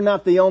 They're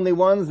not the only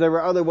ones. There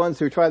were other ones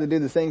who tried to do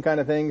the same kind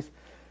of things.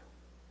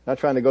 Not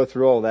trying to go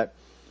through all that.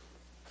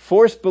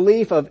 Forced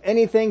belief of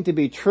anything to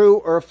be true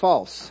or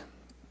false.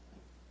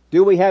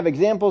 Do we have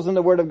examples in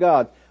the Word of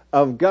God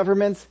of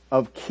governments,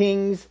 of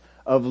kings,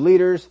 of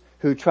leaders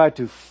who tried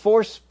to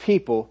force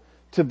people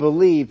to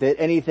believe that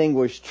anything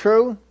was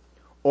true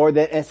or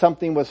that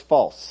something was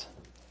false?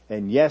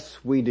 And yes,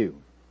 we do.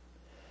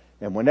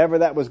 And whenever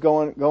that was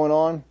going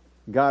on,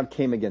 God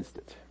came against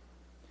it.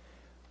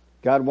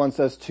 God wants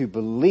us to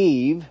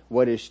believe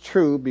what is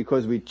true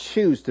because we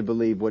choose to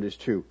believe what is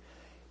true.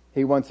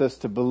 He wants us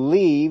to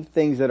believe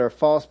things that are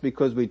false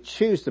because we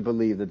choose to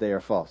believe that they are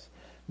false.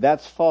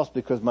 That's false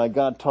because my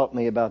God taught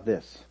me about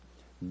this.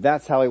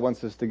 That's how He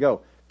wants us to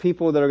go.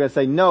 People that are going to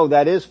say, no,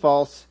 that is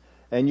false,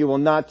 and you will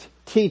not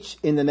teach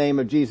in the name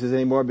of Jesus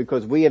anymore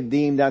because we have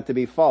deemed that to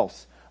be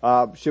false.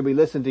 Should we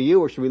listen to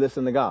you or should we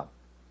listen to God?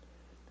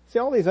 See,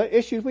 all these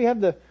issues, we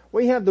have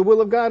the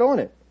will of God on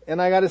it,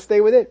 and I got to stay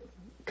with it.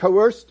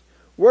 Coerced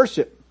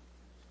worship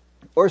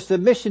or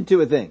submission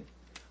to a thing.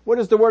 What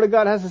does the Word of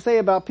God have to say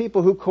about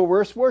people who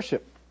coerce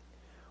worship?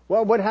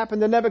 Well, what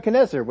happened to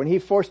Nebuchadnezzar when he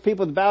forced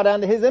people to bow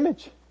down to his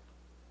image?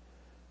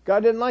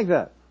 God didn't like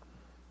that.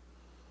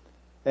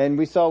 And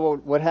we saw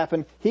what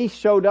happened. He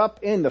showed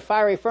up in the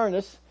fiery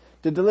furnace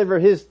to deliver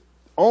his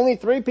only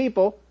 3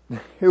 people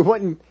who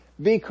wouldn't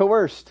be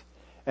coerced.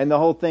 And the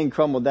whole thing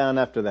crumbled down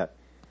after that.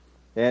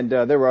 And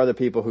there were other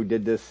people who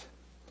did this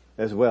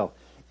as well.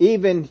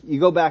 Even you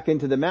go back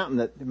into the mountain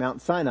at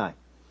Mount Sinai.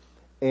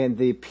 And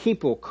the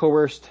people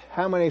coerced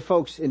how many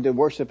folks into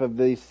worship of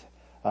these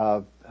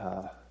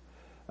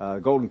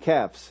golden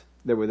calves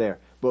that were there.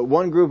 But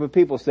one group of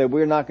people said,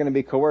 we're not going to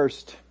be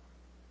coerced.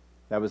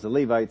 That was the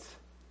Levites.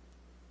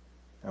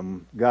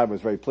 God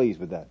was very pleased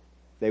with that.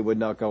 they would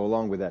not go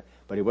along with that.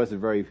 But he wasn't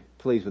very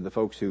pleased with the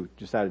folks who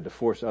decided to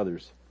force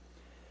others.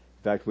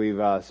 In fact,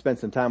 we've spent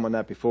some time on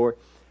that before,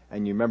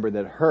 and you remember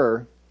that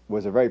Hur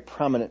was a very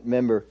prominent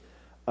member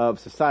of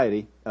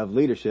society, of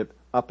leadership,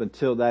 up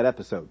until that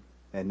episode.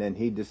 And then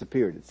he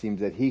disappeared. It seems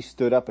that he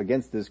stood up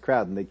against this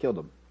crowd and they killed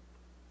him.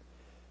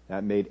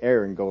 That made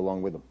Aaron go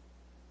along with him.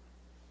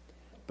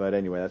 But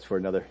anyway, that's for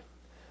another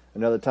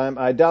time.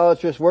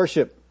 Idolatrous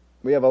worship.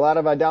 We have a lot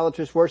of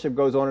idolatrous worship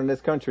goes on in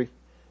this country.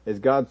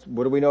 What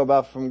do we know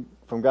about from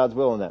God's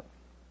will in that?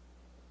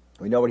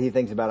 We know what he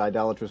thinks about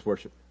idolatrous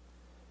worship.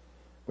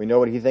 We know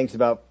what he thinks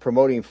about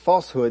promoting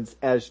falsehoods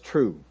as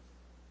true.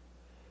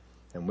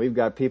 And we've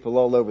got people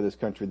all over this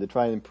country that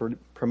try and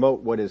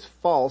promote what is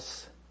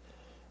false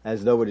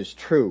as though it is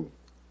true.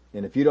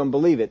 And if you don't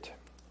believe it,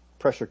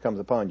 pressure comes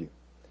upon you.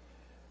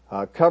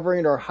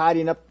 Covering or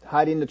hiding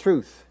the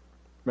truth.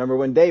 Remember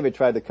when David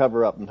tried to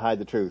cover up and hide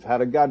the truth? How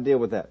did God deal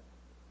with that?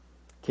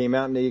 Came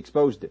out and he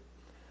exposed it.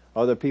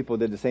 Other people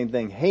did the same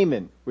thing.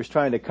 Haman was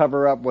trying to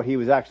cover up what he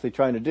was actually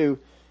trying to do,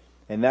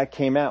 and that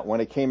came out.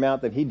 When it came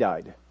out, that he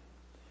died.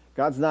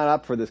 God's not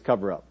up for this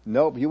cover up.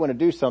 Nope, you want to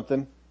do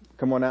something,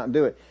 come on out and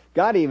do it.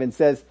 God even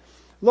says,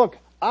 look,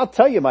 I'll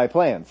tell you my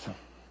plans.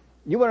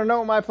 You want to know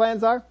what my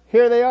plans are?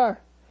 Here they are.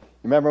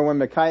 Remember when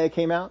Micaiah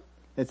came out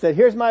and said,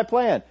 here's my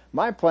plan.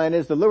 My plan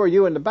is to lure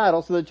you into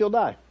battle so that you'll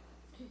die.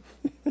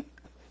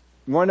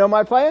 You want to know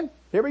my plan?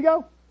 Here we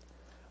go.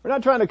 We're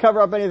not trying to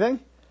cover up anything.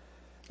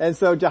 And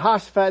so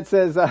Jehoshaphat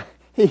says,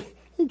 he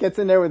gets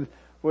in there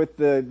with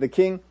the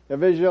king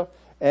of Israel,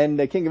 and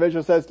the king of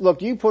Israel says,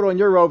 look, you put on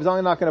your robes,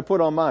 I'm not going to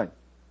put on mine.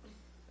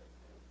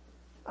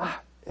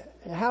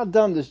 How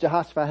dumb does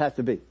Jehoshaphat have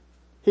to be?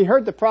 He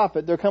heard the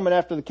prophet, they're coming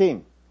after the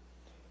king.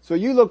 So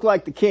you look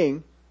like the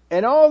king,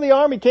 and all the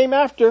army came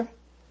after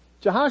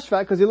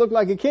Jehoshaphat because he looked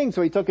like a king,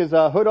 so he took his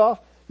hood off.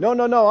 No,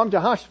 I'm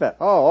Jehoshaphat.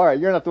 Oh, alright,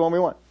 you're not the one we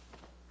want.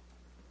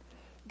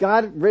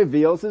 God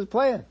reveals his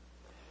plan.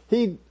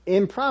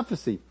 In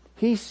prophecy,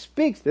 he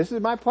speaks, this is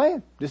my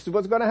plan. This is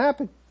what's going to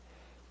happen.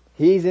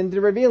 He's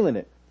into revealing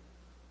it.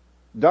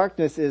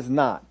 Darkness is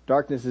not.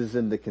 Darkness is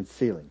in the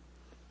concealing.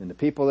 And the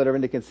people that are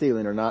into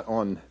concealing are not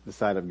on the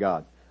side of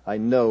God. I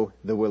know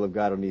the will of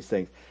God on these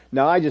things.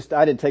 Now I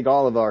didn't take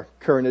all of our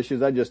current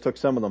issues, I just took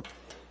some of them.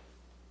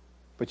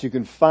 But you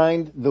can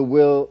find the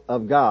will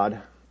of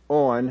God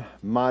on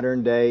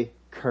modern day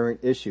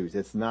current issues.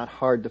 It's not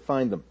hard to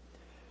find them.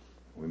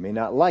 We may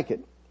not like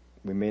it.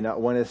 We may not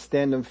want to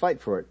stand and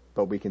fight for it,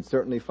 but we can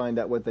certainly find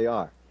out what they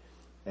are.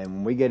 And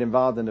when we get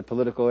involved in the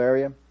political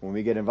area, when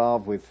we get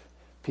involved with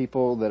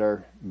people that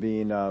are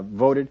being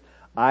voted,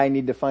 I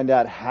need to find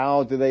out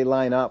how do they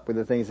line up with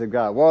the things of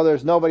God. Well,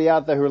 there's nobody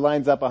out there who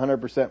lines up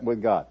 100%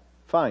 with God.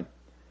 Fine.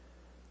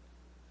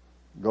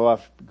 Go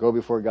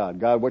before God.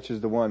 God, which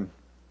is the one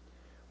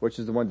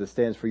that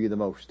stands for you the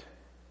most?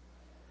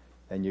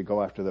 And you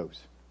go after those.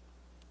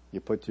 You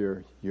put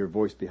your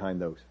voice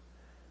behind those.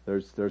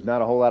 There's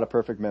not a whole lot of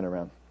perfect men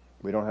around.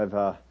 We don't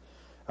have,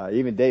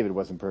 even David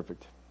wasn't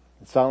perfect.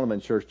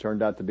 Solomon's church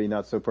turned out to be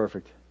not so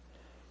perfect.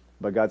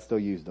 But God still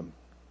used them.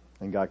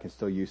 And God can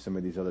still use some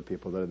of these other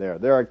people that are there.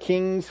 There are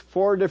kings,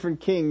 4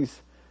 different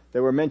kings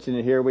that were mentioned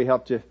in here. We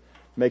helped you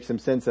make some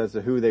sense as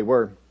to who they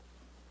were.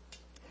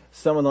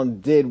 Some of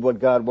them did what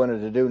God wanted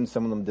to do and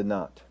some of them did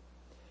not.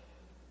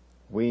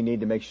 We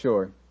need to make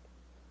sure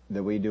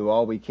that we do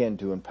all we can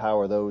to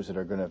empower those that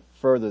are going to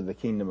further the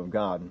kingdom of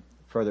God,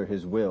 further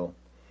his will,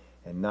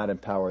 and not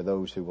empower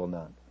those who will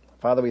not.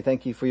 Father, we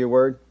thank you for your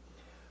word.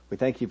 We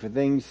thank you for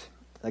things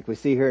like we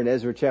see here in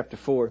Ezra chapter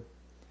 4.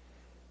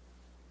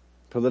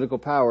 Political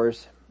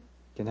powers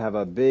can have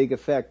a big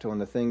effect on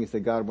the things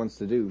that God wants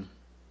to do.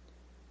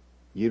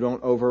 You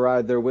don't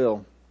override their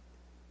will.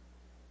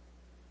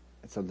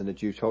 It's something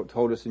that you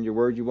told us in your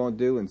word you won't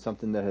do, and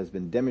something that has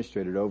been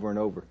demonstrated over and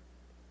over.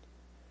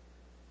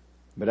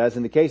 But as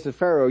in the case of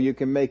Pharaoh, you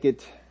can make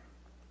it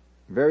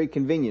very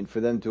convenient for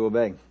them to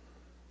obey.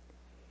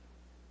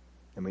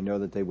 And we know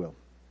that they will.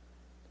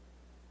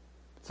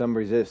 Some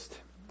resist.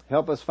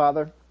 Help us,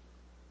 Father,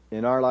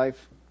 in our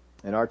life,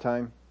 in our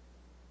time,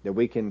 that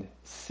we can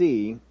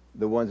see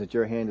the ones that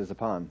your hand is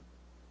upon.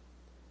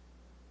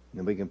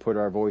 And we can put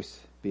our voice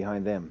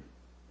behind them.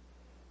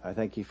 I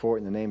thank you for it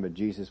in the name of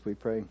Jesus we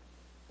pray.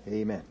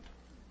 Amen.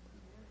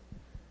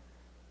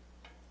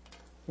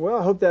 Well,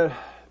 I hope that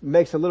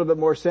makes a little bit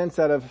more sense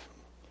out of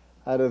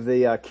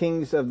the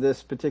kings of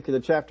this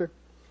particular chapter.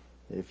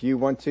 If you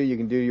want to, you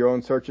can do your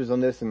own searches on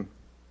this and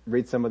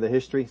read some of the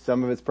history.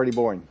 Some of it's pretty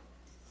boring.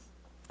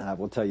 I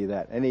will tell you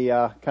that. Any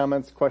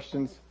comments,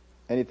 questions,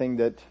 anything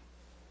that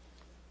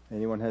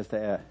anyone has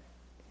to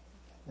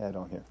add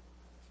on here?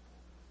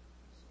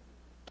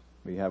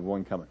 We have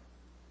one coming.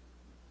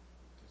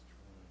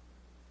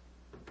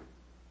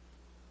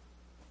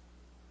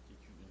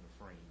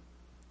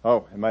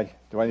 Oh,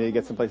 do I need to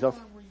get someplace else?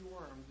 Where you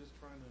are, I'm just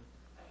trying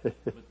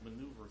to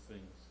maneuver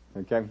things.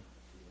 Okay. I'm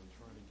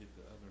trying to get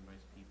the other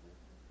nice people.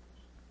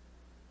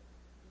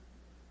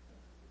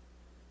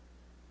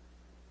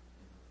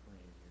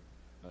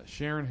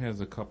 Sharon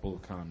has a couple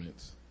of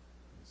comments.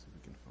 Let's see if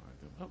we can find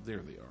them. Oh, there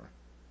they are.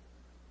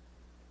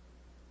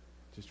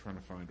 Just trying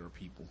to find our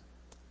people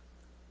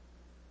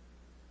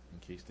in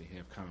case they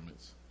have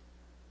comments.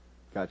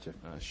 Gotcha.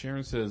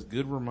 Sharon says,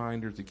 good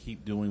reminder to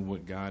keep doing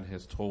what God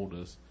has told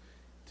us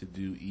to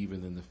do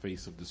even in the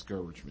face of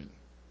discouragement.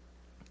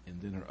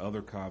 And then her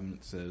other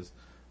comment says,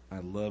 I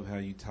love how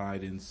you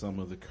tied in some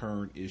of the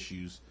current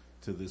issues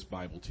to this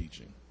Bible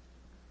teaching.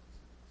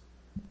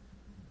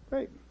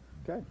 Great.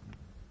 Okay.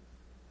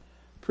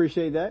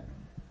 Appreciate that.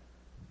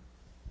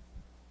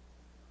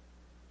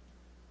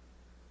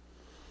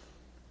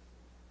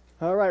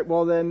 All right.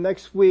 Well, then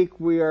next week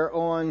we are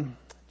on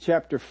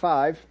chapter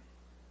 5.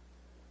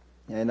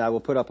 And I will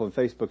put up on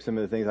Facebook some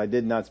of the things. I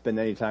did not spend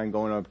any time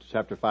going up to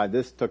chapter 5.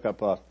 This took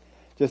up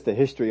just the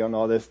history on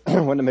all this. I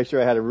wanted to make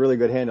sure I had a really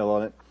good handle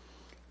on it.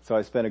 So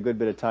I spent a good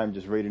bit of time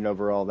just reading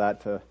over all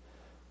that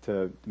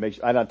to make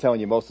sure. I'm not telling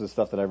you most of the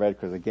stuff that I read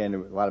because, again, a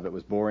lot of it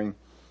was boring.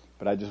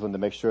 But I just wanted to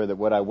make sure that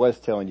what I was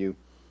telling you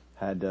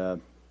had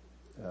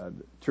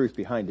truth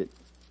behind it.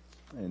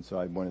 And so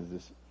I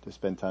wanted to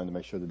spend time to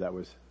make sure that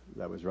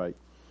was right.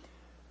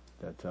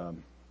 That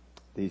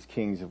these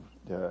kings,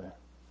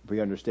 we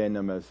understand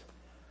them as,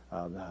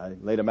 I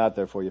laid them out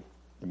there for you.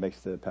 It makes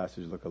the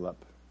passage make a lot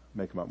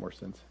more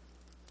sense.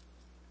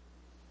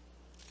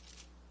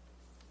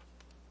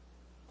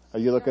 Are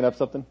you looking up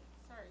something?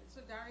 Sorry,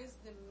 so Darius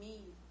the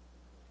Mede,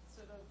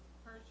 so the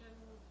Persian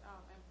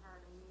Empire,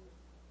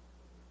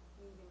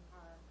 the Mede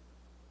Empire.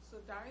 So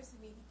Darius the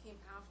Mede, he came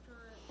after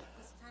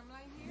this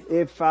timeline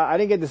here? If I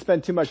didn't get to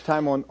spend too much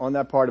time on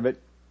that part of it.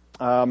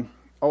 I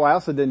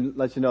also didn't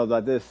let you know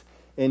about this.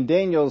 In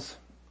Daniel's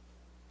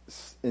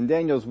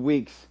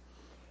weeks,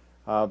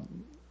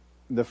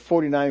 the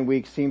 49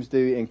 weeks seems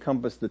to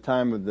encompass the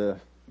time of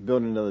the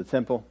building of the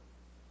temple.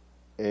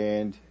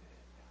 And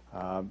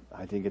I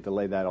didn't get to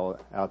lay that all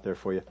out there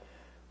for you.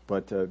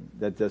 But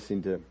that does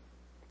seem to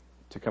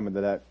come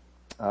into that.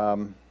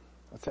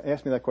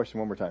 Ask me that question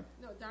one more time.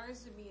 No,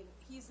 Darius the Mede,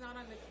 he's not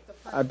on the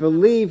Persian. I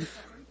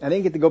believe, I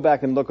didn't get to go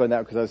back and look on that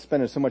because I was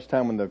spending so much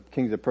time on the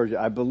kings of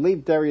Persia. I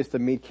believe Darius the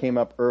Mede came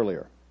up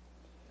earlier.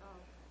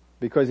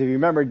 Because if you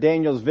remember,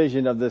 Daniel's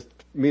vision of this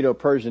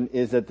Medo-Persian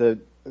is that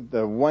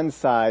the one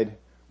side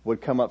would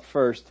come up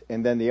first,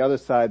 and then the other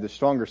side, the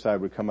stronger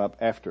side, would come up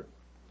after.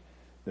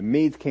 The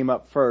Medes came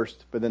up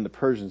first, but then the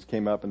Persians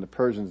came up, and the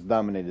Persians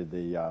dominated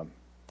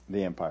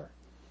the empire.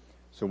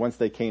 So once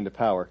they came to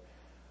power,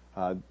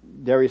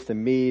 Darius the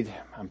Mede,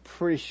 I'm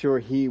pretty sure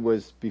he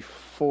was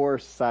before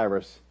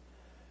Cyrus,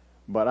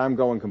 but I'm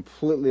going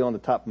completely on the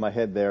top of my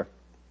head there.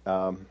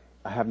 I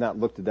have not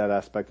looked at that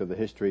aspect of the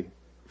history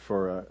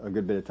for a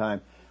good bit of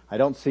time. I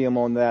don't see him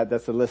on that.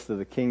 That's the list of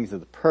the kings of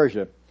the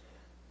Persia.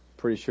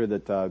 Pretty sure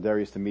that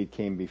Darius the Mede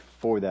came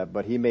before that,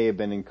 but he may have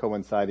been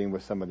coinciding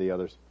with some of the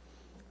others.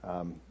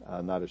 I'm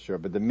not as sure.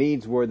 But the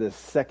Medes were the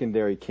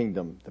secondary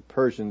kingdom. The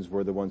Persians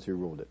were the ones who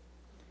ruled it.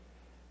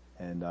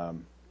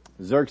 And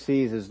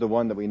Xerxes is the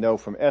one that we know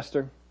from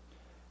Esther,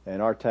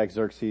 and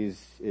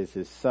Artaxerxes is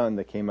his son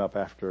that came up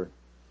after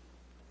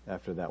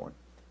that one.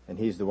 And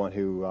he's the one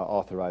who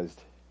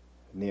authorized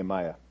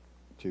Nehemiah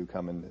to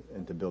come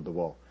and to build the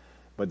wall.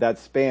 But that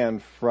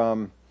spanned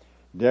from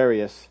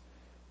Darius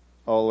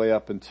all the way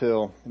up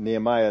until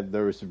Nehemiah.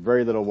 There was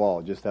very little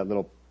wall, just that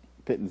little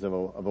pittance of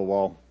a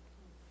wall.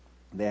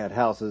 They had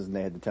houses and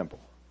they had the temple,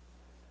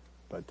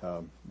 but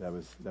that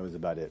was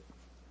about it.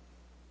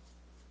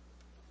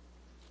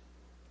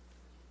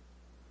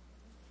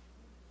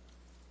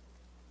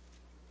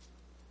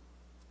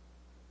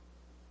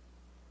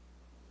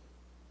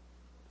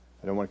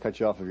 I don't want to cut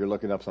you off if you're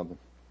looking up something.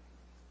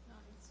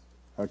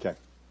 Okay.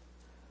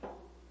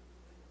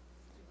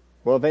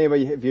 Well,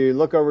 if you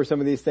look over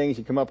some of these things,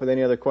 you come up with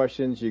any other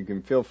questions, you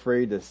can feel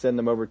free to send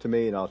them over to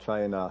me, and I'll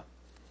try and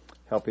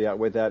help you out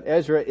with that.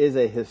 Ezra is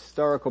a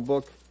historical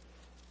book.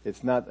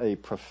 It's not a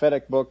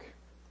prophetic book.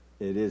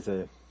 It is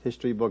a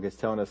history book. It's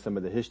telling us some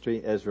of the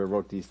history. Ezra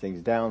wrote these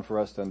things down for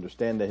us to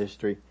understand the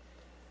history.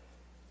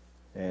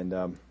 And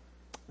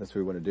that's what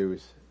we want to do,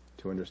 is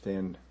to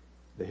understand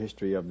the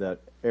history of that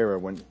era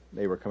when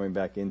they were coming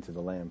back into the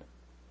land.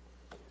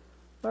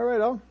 All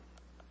right, all.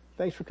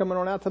 Thanks for coming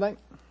on out tonight.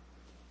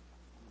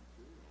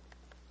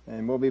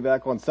 And we'll be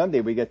back on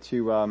Sunday. We get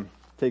to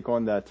take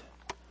on the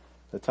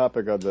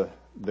topic of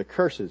the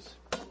curses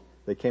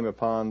that came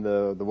upon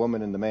the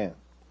woman and the man.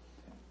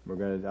 We're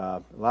going to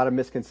a lot of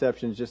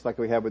misconceptions, just like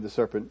we had with the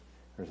serpent.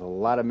 There's a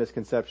lot of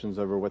misconceptions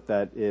over what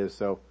that is.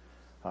 So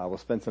we'll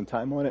spend some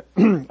time on it.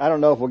 I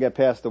don't know if we'll get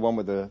past the one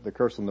with the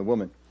curse on the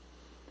woman,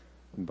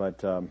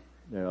 but a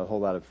whole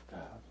lot of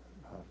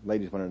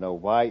ladies want to know,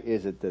 why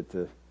is it that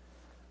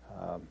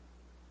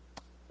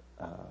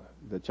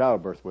the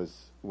childbirth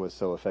was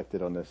so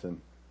affected on this,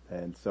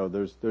 and so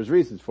there's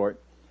reasons for it.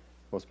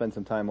 We'll spend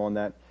some time on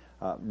that.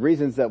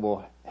 Reasons that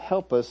will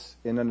help us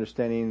in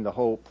understanding the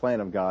whole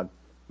plan of God,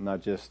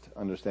 not just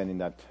understanding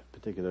that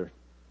particular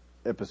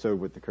episode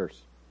with the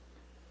curse.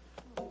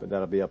 But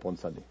that'll be up on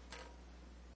Sunday.